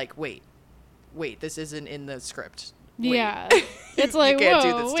 and it's like, wait, this isn't in the script. Wait. Yeah. It's like, can't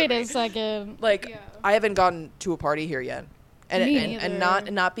do this whoa, to wait me. a second. Like Yeah. I haven't gone to a party here yet, and Me and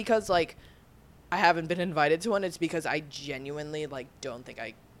neither. not because like I haven't been invited to one. It's because I genuinely like don't think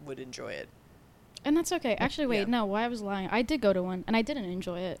I would enjoy it. And that's okay. Actually, wait, Yeah. no, why I was lying. I did go to one, and I didn't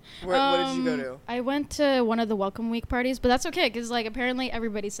enjoy it. What did you go to? I went to one of the welcome week parties, but that's okay, because, like, apparently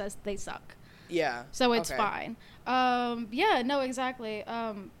everybody says they suck. Yeah. So it's okay. fine. Yeah, no, exactly.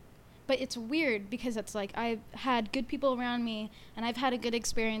 But it's weird, because it's like I've had good people around me, and I've had a good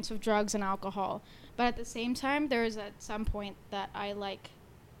experience with drugs and alcohol. But at the same time, there was at some point that I, like,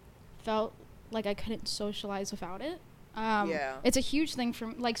 felt like I couldn't socialize without it. Yeah. It's a huge thing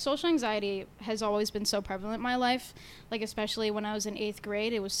for like social anxiety has always been so prevalent in my life, like especially when I was in 8th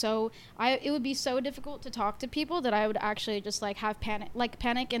grade. It would be so difficult to talk to people that I would actually just like have panic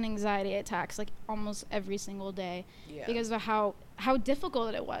and anxiety attacks like almost every single day. Yeah. Because of how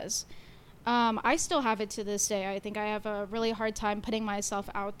difficult it was. I still have it to this day. I think I have a really hard time putting myself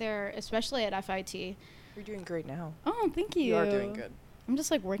out there, especially at FIT. You're doing great now. Oh, thank you. You are doing good. I'm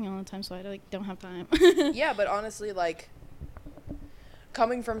just like working all the time, so I like don't have time. Yeah, but honestly, like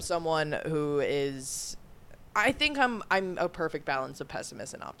coming from someone who is, I think I'm a perfect balance of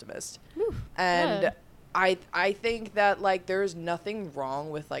pessimist and optimist. Ooh, And good. I think that like there's nothing wrong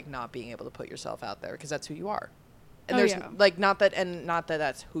with like not being able to put yourself out there, because that's who you are. And Oh, there's yeah. like not that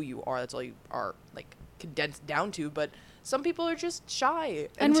that's who you are, that's all you are like condensed down to, but some people are just shy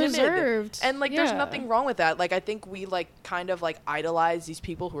and timid. reserved. And like there's Yeah. nothing wrong with that. Like I think we like kind of like idolize these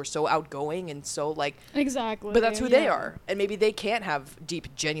people who are so outgoing and so like, Exactly. but that's who they yeah. are. And maybe they can't have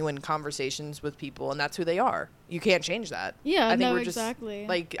deep, genuine conversations with people, and that's who they are. You can't change that. Yeah, I think no, we're just exactly.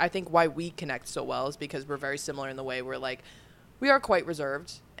 like, I think why we connect so well is because we're very similar in the way we're like, we are quite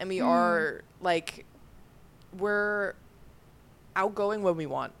reserved, and we are like, we're outgoing when we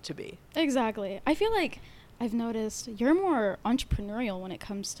want to be. Exactly. I feel like I've noticed you're more entrepreneurial when it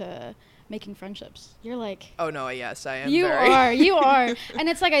comes to making friendships. You're like, Oh no, yes, I am. you very are. And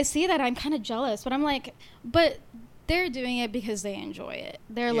it's like, I see that, I'm kind of jealous, but I'm like, but they're doing it because they enjoy it.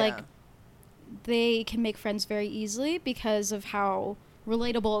 They're like, Yeah. they can make friends very easily because of how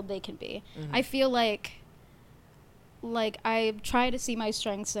relatable they can be. I feel like I try to see my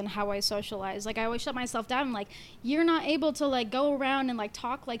strengths and how I socialize. Like I always shut myself down. Like you're not able to like go around and like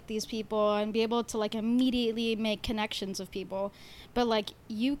talk like these people and be able to like immediately make connections with people. But like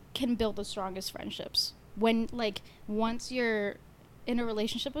you can build the strongest friendships when like once you're in a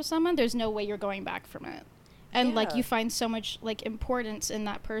relationship with someone, there's no way you're going back from it. And like Yeah. you find so much like importance in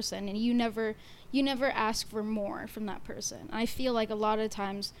that person, and you never ask for more from that person. I feel like a lot of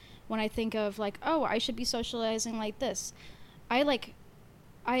times when I think of like, oh, I should be socializing like this, I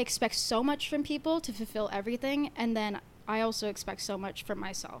expect so much from people to fulfill everything, and then I also expect so much from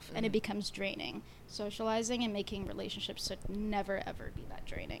myself, and it becomes draining. Socializing and making relationships should never ever be that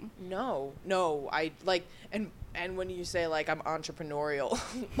draining. No, I like, and when you say like I'm entrepreneurial,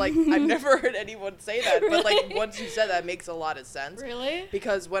 like I've never heard anyone say that, but like once you said that, it makes a lot of sense. Really?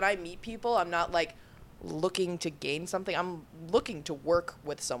 Because when I meet people, I'm not like looking to gain something. I'm looking to work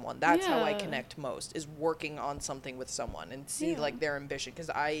with someone. That's how I connect most, is working on something with someone and see like their ambition.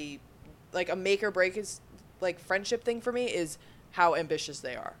 Because I, like, a make or break is like friendship thing for me is how ambitious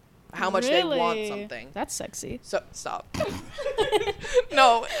they are, how much they want something. That's sexy. So stop.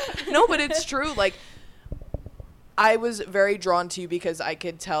 no, but it's true. Like, I was very drawn to you because I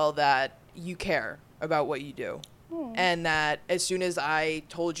could tell that you care about what you do. And that as soon as I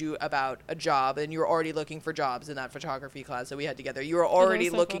told you about a job, and you were already looking for jobs in that photography class that we had together, you were already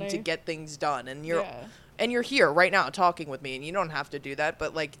looking to get things done, and you're here right now talking with me, and you don't have to do that,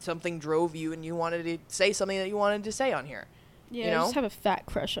 but like something drove you and you wanted to say something that you wanted to say on here. Yeah, you know? I just have a fat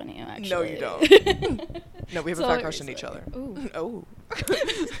crush on you, actually. No, you don't. No, we have a fat crush on each other. Ooh. Oh.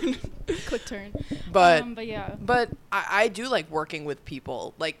 Quick turn. But yeah. But I do like working with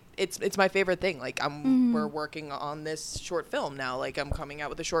people. Like, it's my favorite thing. Like, we're working on this short film now. Like, I'm coming out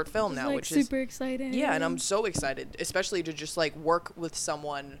with a short film now, like which is super exciting. Yeah, and I'm so excited, especially to just like work with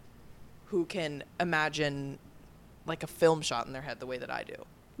someone who can imagine like a film shot in their head the way that I do.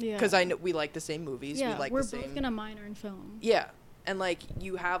 Yeah. Because I know we like the same movies. Yeah, we like we're the same. both gonna minor in film. Yeah, and like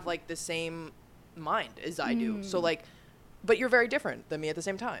you have like the same mind as I do. So like, but you're very different than me at the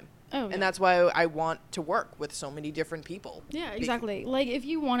same time. Oh, yeah. And that's why I want to work with so many different people. Yeah, exactly. Like, if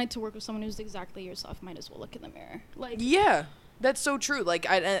you wanted to work with someone who's exactly yourself, might as well look in the mirror. Like, yeah, that's so true. Like,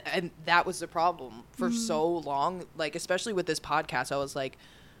 and that was the problem for so long. Like, especially with this podcast, I was like,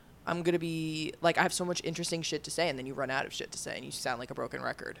 I'm gonna be like, I have so much interesting shit to say, and then you run out of shit to say, and you sound like a broken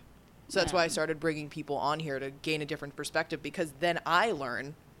record. So that's why I started bringing people on here to gain a different perspective, because then I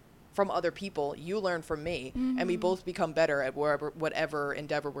learn from other people, you learn from me, and we both become better at whatever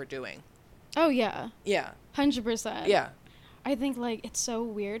endeavor we're doing. Oh, yeah. Yeah. 100%. Yeah. I think, like, it's so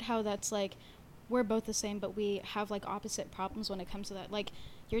weird how that's, like, we're both the same, but we have, like, opposite problems when it comes to that. Like,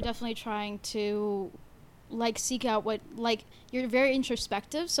 you're definitely trying to, like, seek out what, like, you're very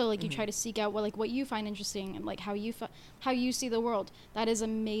introspective, so, like, you try to seek out what you find interesting and, like, how you see the world. That is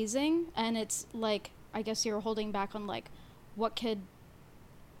amazing, and it's, like, I guess you're holding back on, like, what could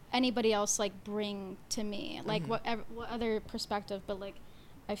anybody else, like, bring to me, like, what other perspective. But, like,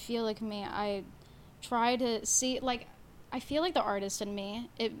 I feel like me, I try to see, like, I feel like the artist in me,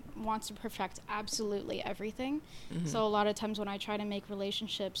 it wants to perfect absolutely everything. So a lot of times when I try to make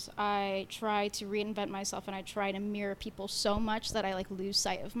relationships, I try to reinvent myself, and I try to mirror people so much that I, like, lose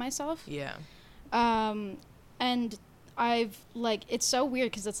sight of myself. Yeah. And I've, like, it's so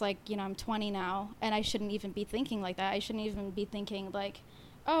weird because it's like, you know, I'm 20 now, and I shouldn't even be thinking like that. I shouldn't even be thinking, like,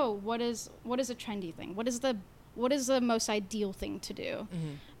 oh, what is a trendy thing? What is the most ideal thing to do?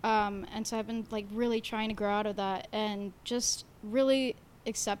 And so I've been, like, really trying to grow out of that and just really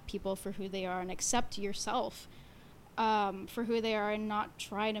accept people for who they are, and accept yourself for who they are, and not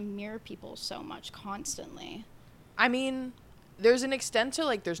try to mirror people so much constantly. I mean, there's an extent to,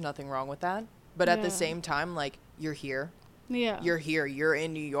 like, there's nothing wrong with that. But at the same time, like, you're here. Yeah. You're here. You're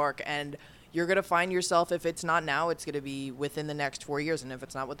in New York, and you're going to find yourself, if it's not now, it's going to be within the next 4 years. And if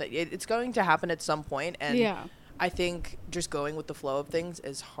it's not with that, it's going to happen at some point. And I think just going with the flow of things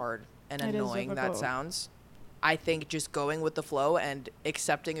is hard and annoying that sounds. I think just going with the flow and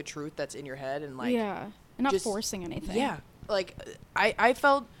accepting a truth that's in your head, and, like, and not forcing anything. Yeah. Like, I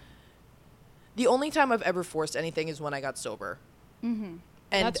felt the only time I've ever forced anything is when I got sober. And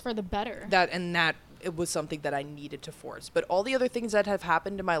that's for the better. That it was something that I needed to force. But all the other things that have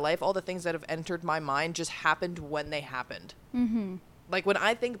happened in my life, all the things that have entered my mind, just happened when they happened. Like, when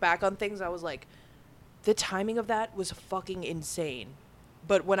I think back on things, I was like, the timing of that was fucking insane.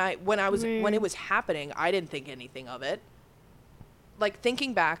 But when it was happening, I didn't think anything of it. Like,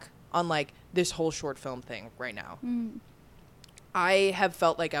 thinking back on, like, this whole short film thing right now, I have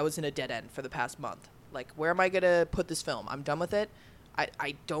felt like I was in a dead end for the past month. Like, where am I going to put this film? I'm done with it.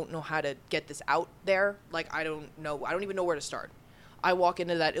 I don't know how to get this out there. Like, I don't know. I don't even know where to start. I walk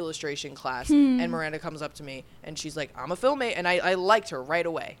into that illustration class, and Miranda comes up to me, and she's like, I'm a filmmaker. And I liked her right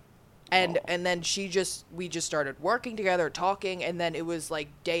away. And then we just started working together, talking, and then it was like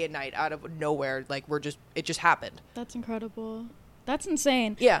day and night out of nowhere. Like, it just happened. That's incredible. That's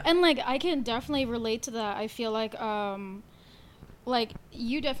insane. Yeah. And, like, I can definitely relate to that. I feel like,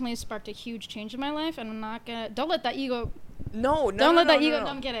 you definitely sparked a huge change in my life, and I'm not gonna, don't let that ego. No. Don't let that ego. No,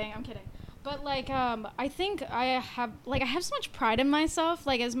 I'm kidding. But like I think I have so much pride in myself,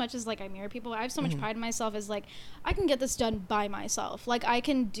 like as much as like I mirror people, I have so much pride in myself as like I can get this done by myself. Like I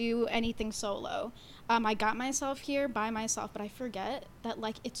can do anything solo. I got myself here by myself, but I forget that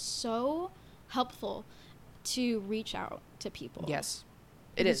like it's so helpful to reach out to people. Yes.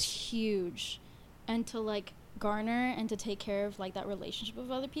 It is huge. And to like garner and to take care of like that relationship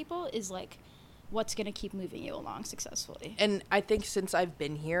with other people is like what's going to keep moving you along successfully. And I think since I've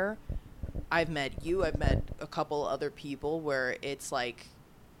been here, I've met you, I've met a couple other people where it's like,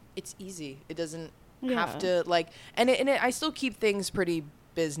 it's easy. It doesn't have to like, and I still keep things pretty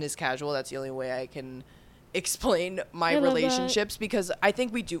business casual. That's the only way I can explain my relationships, because I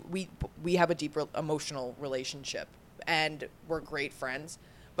think we have a deep emotional relationship and we're great friends.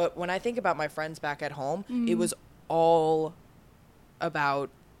 But when I think about my friends back at home, it was all about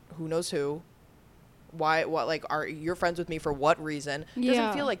who knows who. Why, what, like, are you're friends with me for what reason? It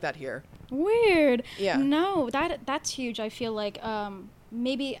doesn't feel like that here. Weird. Yeah. No, that's huge. I feel like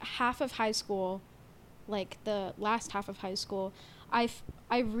maybe half of high school, like the last half of high school, I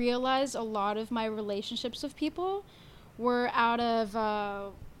realized a lot of my relationships with people were out of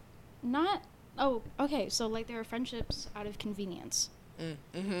so like there were friendships out of convenience.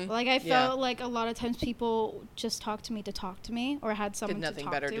 Like I felt like a lot of times people just talked to me or had someone to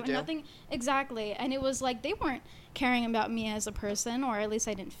talk to. And nothing exactly. And it was like they weren't caring about me as a person, or at least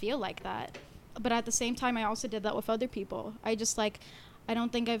I didn't feel like that. But at the same time, I also did that with other people. I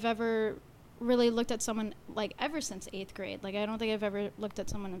don't think I've ever really looked at someone like ever since 8th grade. Like I don't think I've ever looked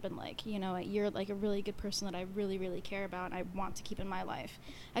at someone and been like, you know, you're like a really good person that I really, really care about and I want to keep in my life.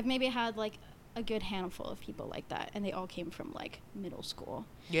 I've maybe had like a good handful of people like that, and they all came from like middle school.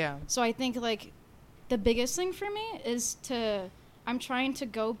 Yeah. So I think like the biggest thing for me is I'm trying to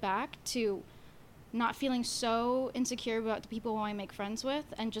go back to not feeling so insecure about the people who I make friends with,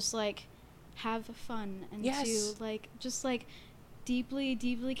 and just like have fun and to like just like deeply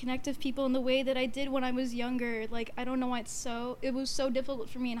connect with people in the way that I did when I was younger. Like I don't know why it was so difficult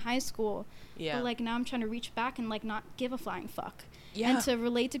for me in high school. Yeah. But like now I'm trying to reach back and like not give a flying fuck. Yeah. And to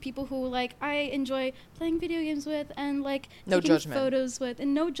relate to people who like I enjoy playing video games with and like taking photos with,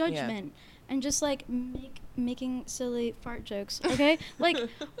 and no judgment. And just like making silly fart jokes, okay? Like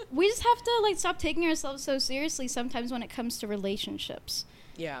we just have to like stop taking ourselves so seriously sometimes when it comes to relationships.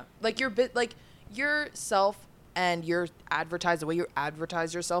 Yeah. Like yourself and the way you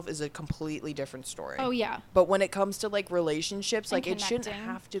advertise yourself is a completely different story. Oh yeah. But when it comes to like relationships, like it shouldn't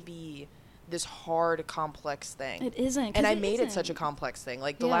have to be this hard, complex thing. It isn't. And I made it such a complex thing.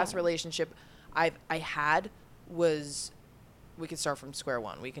 Like the last relationship I had was, we can start from square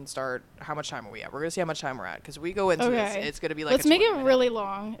one. We can start, how much time are we at? We're going to see how much time we're at, because we go into this, it's going to be like let's make it really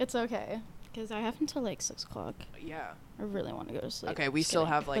long. It's okay. Because I have until like 6 o'clock. Yeah. I really want to go to sleep. Okay, we still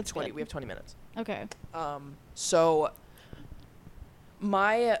have like 20. We have 20 minutes. Okay. So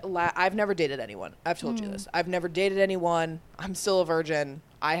I've never dated anyone. I've told you this. I've never dated anyone. I'm still a virgin.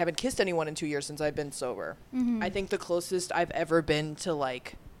 I haven't kissed anyone in 2 years since I've been sober. I think the closest I've ever been to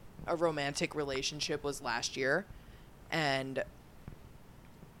like a romantic relationship was last year, and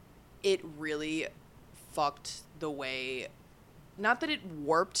it really fucked the way, not that it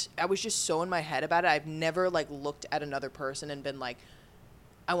warped, I was just so in my head about it. I've never like looked at another person and been like,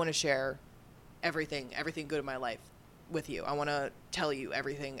 I want to share everything good in my life with you. I want to tell you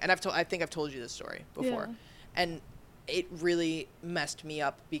everything. And I think I've told you this story before. Yeah. And it really messed me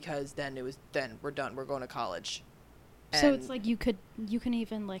up, because then we're done. We're going to college. And so it's like you can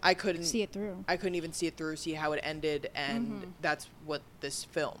even like see it through. I couldn't even see it through, see how it ended, and that's what this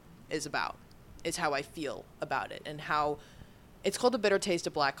film is about. Is how I feel about it, and how it's called The Bitter Taste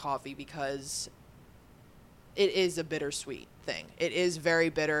of Black Coffee, because it is a bittersweet thing. It is very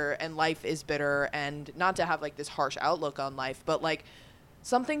bitter, and life is bitter, and not to have like this harsh outlook on life, but like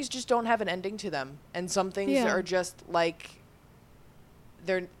some things just don't have an ending to them, and some things are just like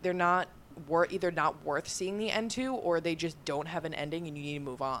they're not either not worth seeing the end to, or they just don't have an ending, and you need to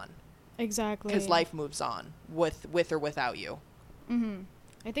move on. Exactly. Because life moves on with or without you.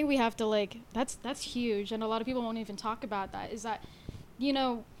 I think we have to like that's huge, and a lot of people won't even talk about that. Is that, you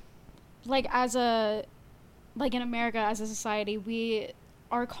know, like in America as a society, we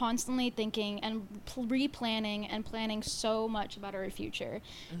are constantly thinking and replanning and planning so much about our future.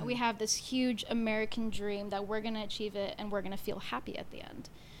 And we have this huge American dream that we're going to achieve it and we're going to feel happy at the end.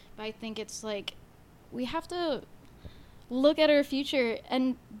 But I think it's like we have to look at our future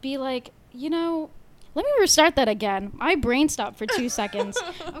and be like, you know, let me restart that again. My brain stopped for 2 seconds.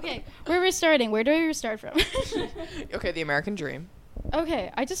 Okay, we're restarting. Where do we restart from? Okay, the American dream. Okay,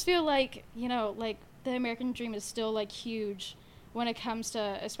 I just feel like, you know, like the American dream is still like huge when it comes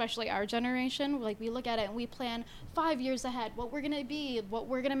to especially our generation. Like, we look at it and we plan 5 years ahead what we're gonna be, what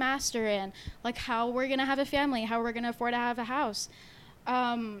we're gonna master in, like how we're gonna have a family, how we're gonna afford to have a house.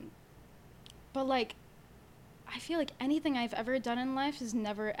 But like, I feel like anything I've ever done in life has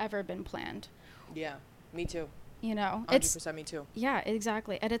never ever been planned. Yeah, me too. You know, 100% me too. Yeah,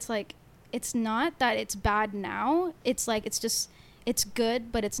 exactly. And it's like, it's not that it's bad now. It's like, it's just, it's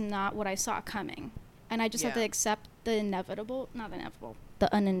good, but it's not what I saw coming. And I just have to accept the inevitable, not the inevitable,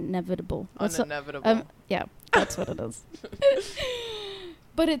 the uninevitable. Uninevitable. Yeah, that's what it is.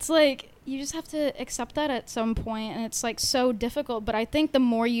 But it's like, you just have to accept that at some point, and it's like so difficult. But I think the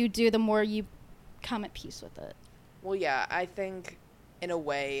more you do, the more you come at peace with it. Well, yeah, I think in a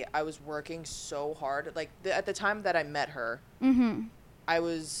way I was working so hard. Like, at the time that I met her, I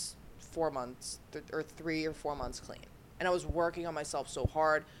was 4 months or 3 or 4 months clean. And I was working on myself so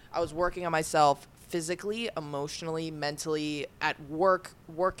hard. I was working on myself physically, emotionally, mentally, at work,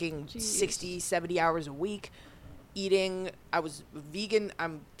 working 60, 70 hours a week, eating. I was vegan.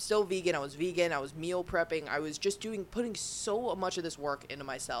 I'm still vegan. I was vegan. I was meal prepping. I was just putting so much of this work into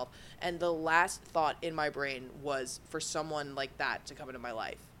myself. And the last thought in my brain was for someone like that to come into my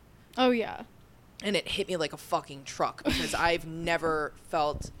life. Oh, yeah. And it hit me like a fucking truck because I've never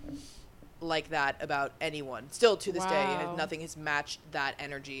felt like that about anyone. Still to this day, nothing has matched that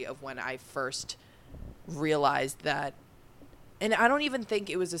energy of when I first realized that. And I don't even think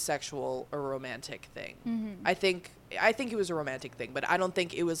it was a sexual or romantic thing. I think it was a romantic thing, but I don't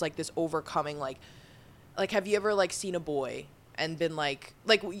think it was like this overcoming, like have you ever like seen a boy and been like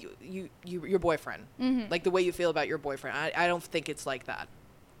your boyfriend, like the way you feel about your boyfriend? I don't think it's like that.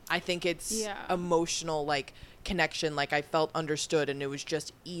 I think it's emotional, like connection, like I felt understood and it was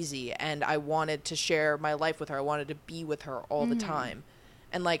just easy and I wanted to share my life with her. I wanted to be with her all the time.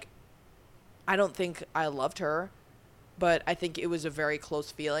 And like, I don't think I loved her, but I think it was a very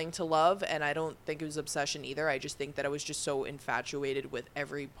close feeling to love, and I don't think it was obsession either. I just think that I was just so infatuated with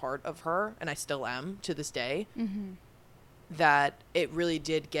every part of her, and I still am to this day, that it really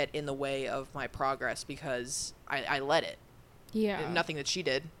did get in the way of my progress because I let it. Yeah. Nothing that she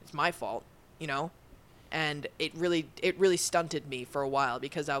did. It's my fault, you know? And it really stunted me for a while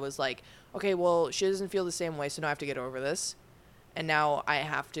because I was like, okay, well, she doesn't feel the same way, so now I have to get over this. And now I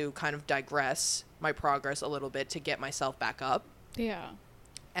have to kind of digress my progress a little bit to get myself back up. Yeah.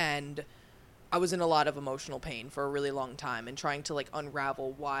 And I was in a lot of emotional pain for a really long time and trying to like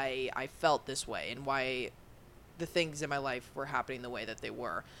unravel why I felt this way and why the things in my life were happening the way that they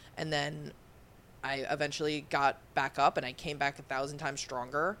were. And then I eventually got back up and I came back 1,000 times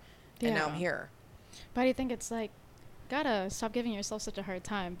stronger. And now I'm here. But I think it's like, gotta stop giving yourself such a hard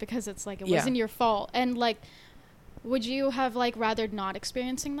time because it's like, it wasn't your fault. And like, would you have like rather not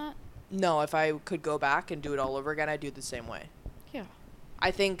experiencing that? No, if I could go back and do it all over again, I'd do it the same way. Yeah. I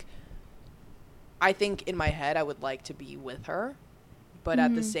think in my head I would like to be with her, but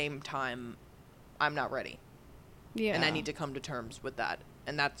at the same time, I'm not ready. Yeah. And I need to come to terms with that.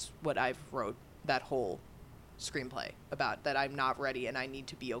 And that's what I've wrote that whole screenplay about, that I'm not ready and I need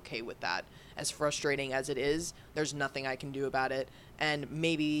to be okay with that. As frustrating as it is, there's nothing I can do about it. And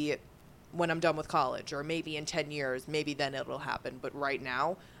maybe when I'm done with college or maybe in 10 years, maybe then it'll happen. But right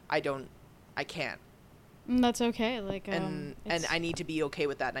now, I can't. That's okay. Like, and I need to be okay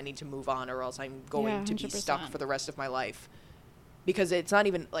with that and I need to move on or else I'm going to be stuck for the rest of my life. Because it's not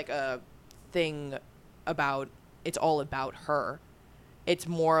even like a thing about, it's all about her. It's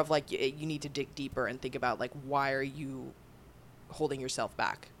more of like, you need to dig deeper and think about like, why are you holding yourself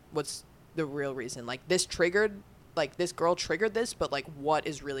back? What's the real reason? Like this girl triggered this, but like what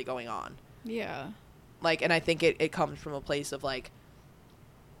is really going on? Yeah. Like, and I think it comes from a place of like,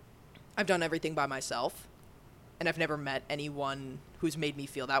 I've done everything by myself and I've never met anyone who's made me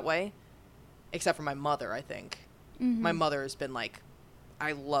feel that way, except for my mother, I think. My mother has been like,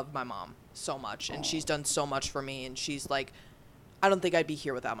 I love my mom so much and she's done so much for me and she's like, I don't think I'd be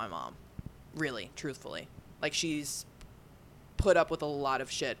here without my mom, really, truthfully. Like, she's put up with a lot of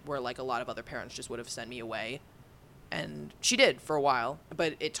shit where, like, a lot of other parents just would have sent me away. And she did for a while,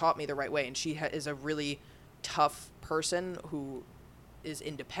 but it taught me the right way. And she is a really tough person who is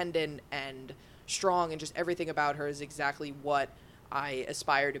independent and strong, and just everything about her is exactly what I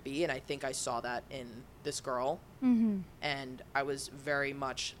aspire to be. And I think I saw that in this girl. And I was very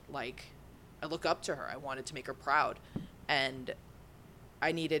much like, I look up to her. I wanted to make her proud. And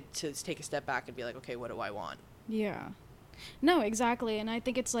I needed to take a step back and be like, okay, what do I want? Yeah. No, exactly. And I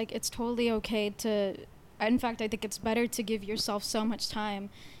think it's like, it's totally okay to, in fact, I think it's better to give yourself so much time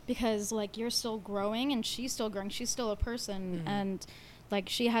because like you're still growing and she's still growing. She's still a person. And like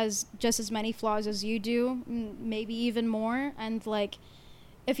she has just as many flaws as you do, maybe even more. And like,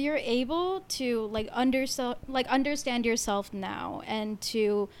 if you're able to like understand yourself now and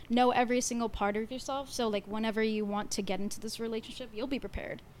to know every single part of yourself, so like whenever you want to get into this relationship, you'll be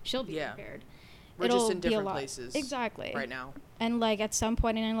prepared. She'll be prepared. We're just in different places exactly right now. And like at some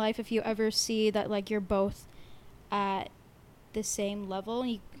point in your life, if you ever see that like you're both at the same level,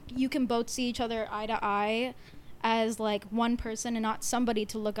 you can both see each other eye to eye as like one person and not somebody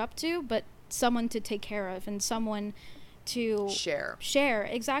to look up to, but someone to take care of and someone to share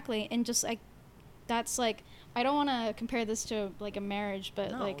exactly. And just like that's like, I don't want to compare this to like a marriage,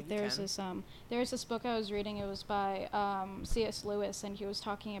 but like there's this book I was reading. It was by C.S. Lewis, and he was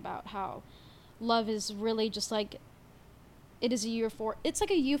talking about how love is really just like, it is it's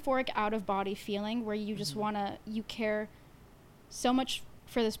like a euphoric out of body feeling where you just you care so much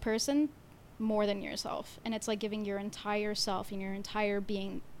for this person more than yourself, and it's like giving your entire self and your entire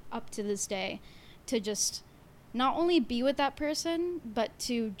being up to this day to just not only be with that person, but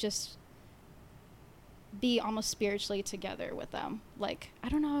to just be almost spiritually together with them. Like, I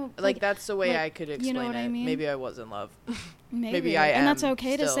don't know. Like that's the way I could explain you know what it. I mean? Maybe I was in love. Maybe I am. And that's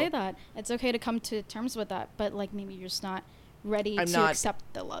okay still. to say that. It's okay to come to terms with that. But like maybe you're just not ready to accept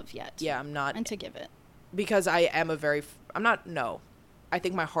the love yet. Yeah, I'm not. And to give it. Because I am I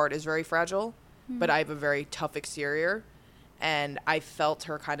think my heart is very fragile, but I have a very tough exterior. And I felt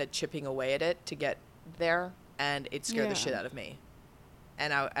her kind of chipping away at it to get there. And it scared the shit out of me.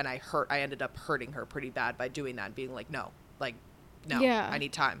 And I ended up hurting her pretty bad by doing that and being like, no, I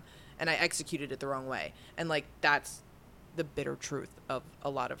need time. And I executed it the wrong way. And like, that's the bitter truth of a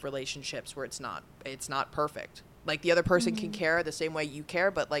lot of relationships where it's not perfect. Like the other person can care the same way you care,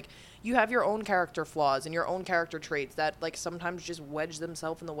 but like you have your own character flaws and your own character traits that like sometimes just wedge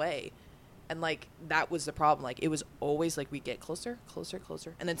themselves in the way. And like, that was the problem. Like, it was always like we get closer,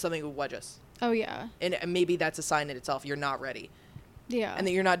 and then something would wedge us. Oh yeah. And maybe that's a sign in itself. You're not ready. Yeah. And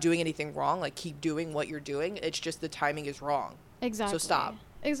that you're not doing anything wrong. Like, keep doing what you're doing. It's just the timing is wrong. Exactly. So stop.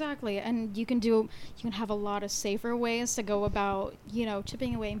 Exactly. And you can have a lot of safer ways to go about,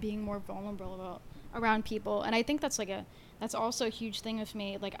 chipping away and being more vulnerable around people. And I think that's that's also a huge thing with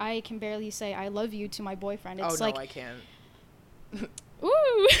me. Like, I can barely say I love you to my boyfriend. It's I can't.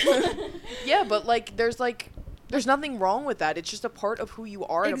 Ooh. Yeah, but like, there's nothing wrong with that. It's just a part of who you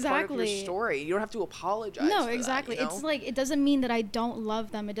are and a part of your story. You don't have to apologize. No, exactly. That, It's like, it doesn't mean that I don't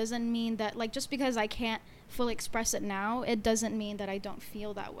love them. It doesn't mean that, like, just because I can't fully express it now, it doesn't mean that I don't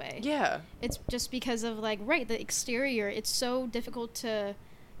feel that way. Yeah. It's just because of, like, the exterior. It's so difficult to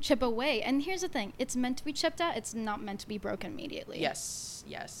chip away. And here's the thing. It's meant to be chipped at. It's not meant to be broken immediately. Yes.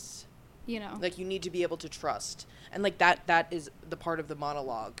 Like, you need to be able to trust. And, like, that is the part of the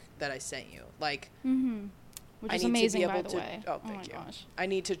monologue that I sent you. Like... Which is amazing, by the way. Oh, thank you. Gosh. I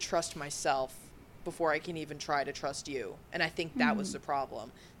need to trust myself before I can even try to trust you. And I think that was the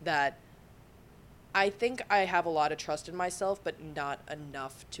problem. That I think I have a lot of trust in myself, but not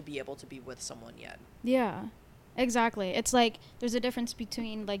enough to be able to be with someone yet. Yeah, exactly. It's like there's a difference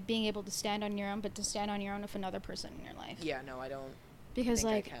between, like, being able to stand on your own, but to stand on your own with another person in your life. Yeah, no, I don't because,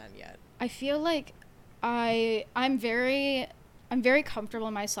 think like, I can yet. I feel like I'm very comfortable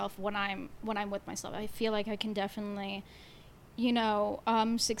in myself when I'm with myself. I feel like I can definitely,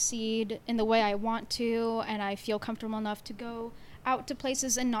 succeed in the way I want to, and I feel comfortable enough to go out to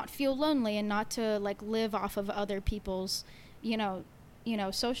places and not feel lonely and not to, like, live off of other people's,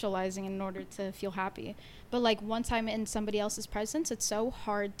 socializing in order to feel happy. But, like, once I'm in somebody else's presence, it's so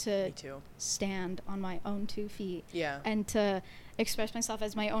hard to stand on my own 2 feet. Yeah. And to express myself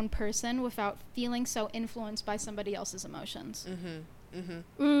as my own person without feeling so influenced by somebody else's emotions.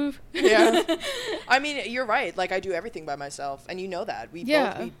 Yeah. I mean, you're right. Like, I do everything by myself, and you know that. We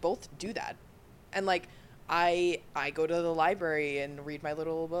both do that. And, like, I go to the library and read my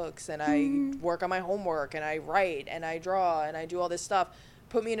little books, and I work on my homework, and I write, and I draw, and I do all this stuff.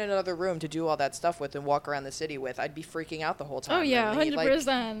 Put me in another room to do all that stuff with and walk around the city with, I'd be freaking out the whole time. Oh, yeah, 100%.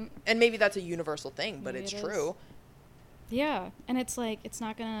 Like, and maybe that's a universal thing, but maybe it's true. Yeah, and it's like, it's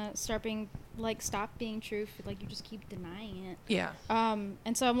not gonna stop being true if, like, you just keep denying it. Yeah.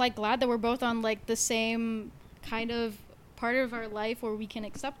 And so I'm, like, glad that we're both on, like, the same kind of part of our life where we can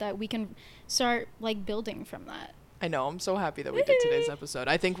accept that. We can start, like, building from that. I know. I'm so happy that we did today's episode.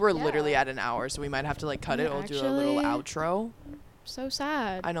 I think we're literally at an hour, so we might have to, like, cut it. We'll do a little outro. So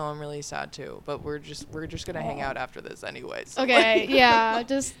sad. I know, I'm really sad too, but we're just gonna hang out after this anyway. So okay, yeah,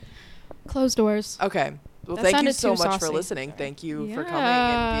 just close doors. Okay. Well, thank you so much for listening. Thank you for coming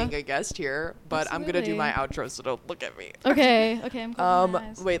and being a guest here. But absolutely. I'm gonna do my outro, so don't look at me. Okay, I'm closing my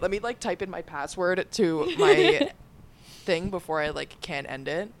eyes. Wait, let me, like, type in my password to my thing before I like can't end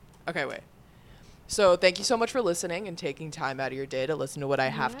it. Okay, wait. So thank you so much for listening and taking time out of your day to listen to what I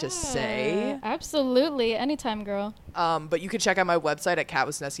have to say. Absolutely. Anytime, girl. But you can check out my website at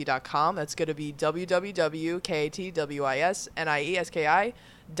katwisneski.com. That's going to be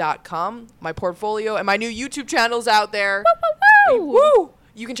www.katwisnieski.com. My portfolio and my new YouTube channel's out there. Woo! Woo!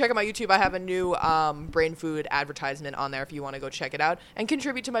 You can check out my YouTube. I have a new brain food advertisement on there if you want to go check it out. And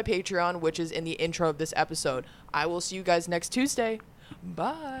contribute to my Patreon, which is in the intro of this episode. I will see you guys next Tuesday.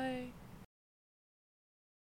 Bye.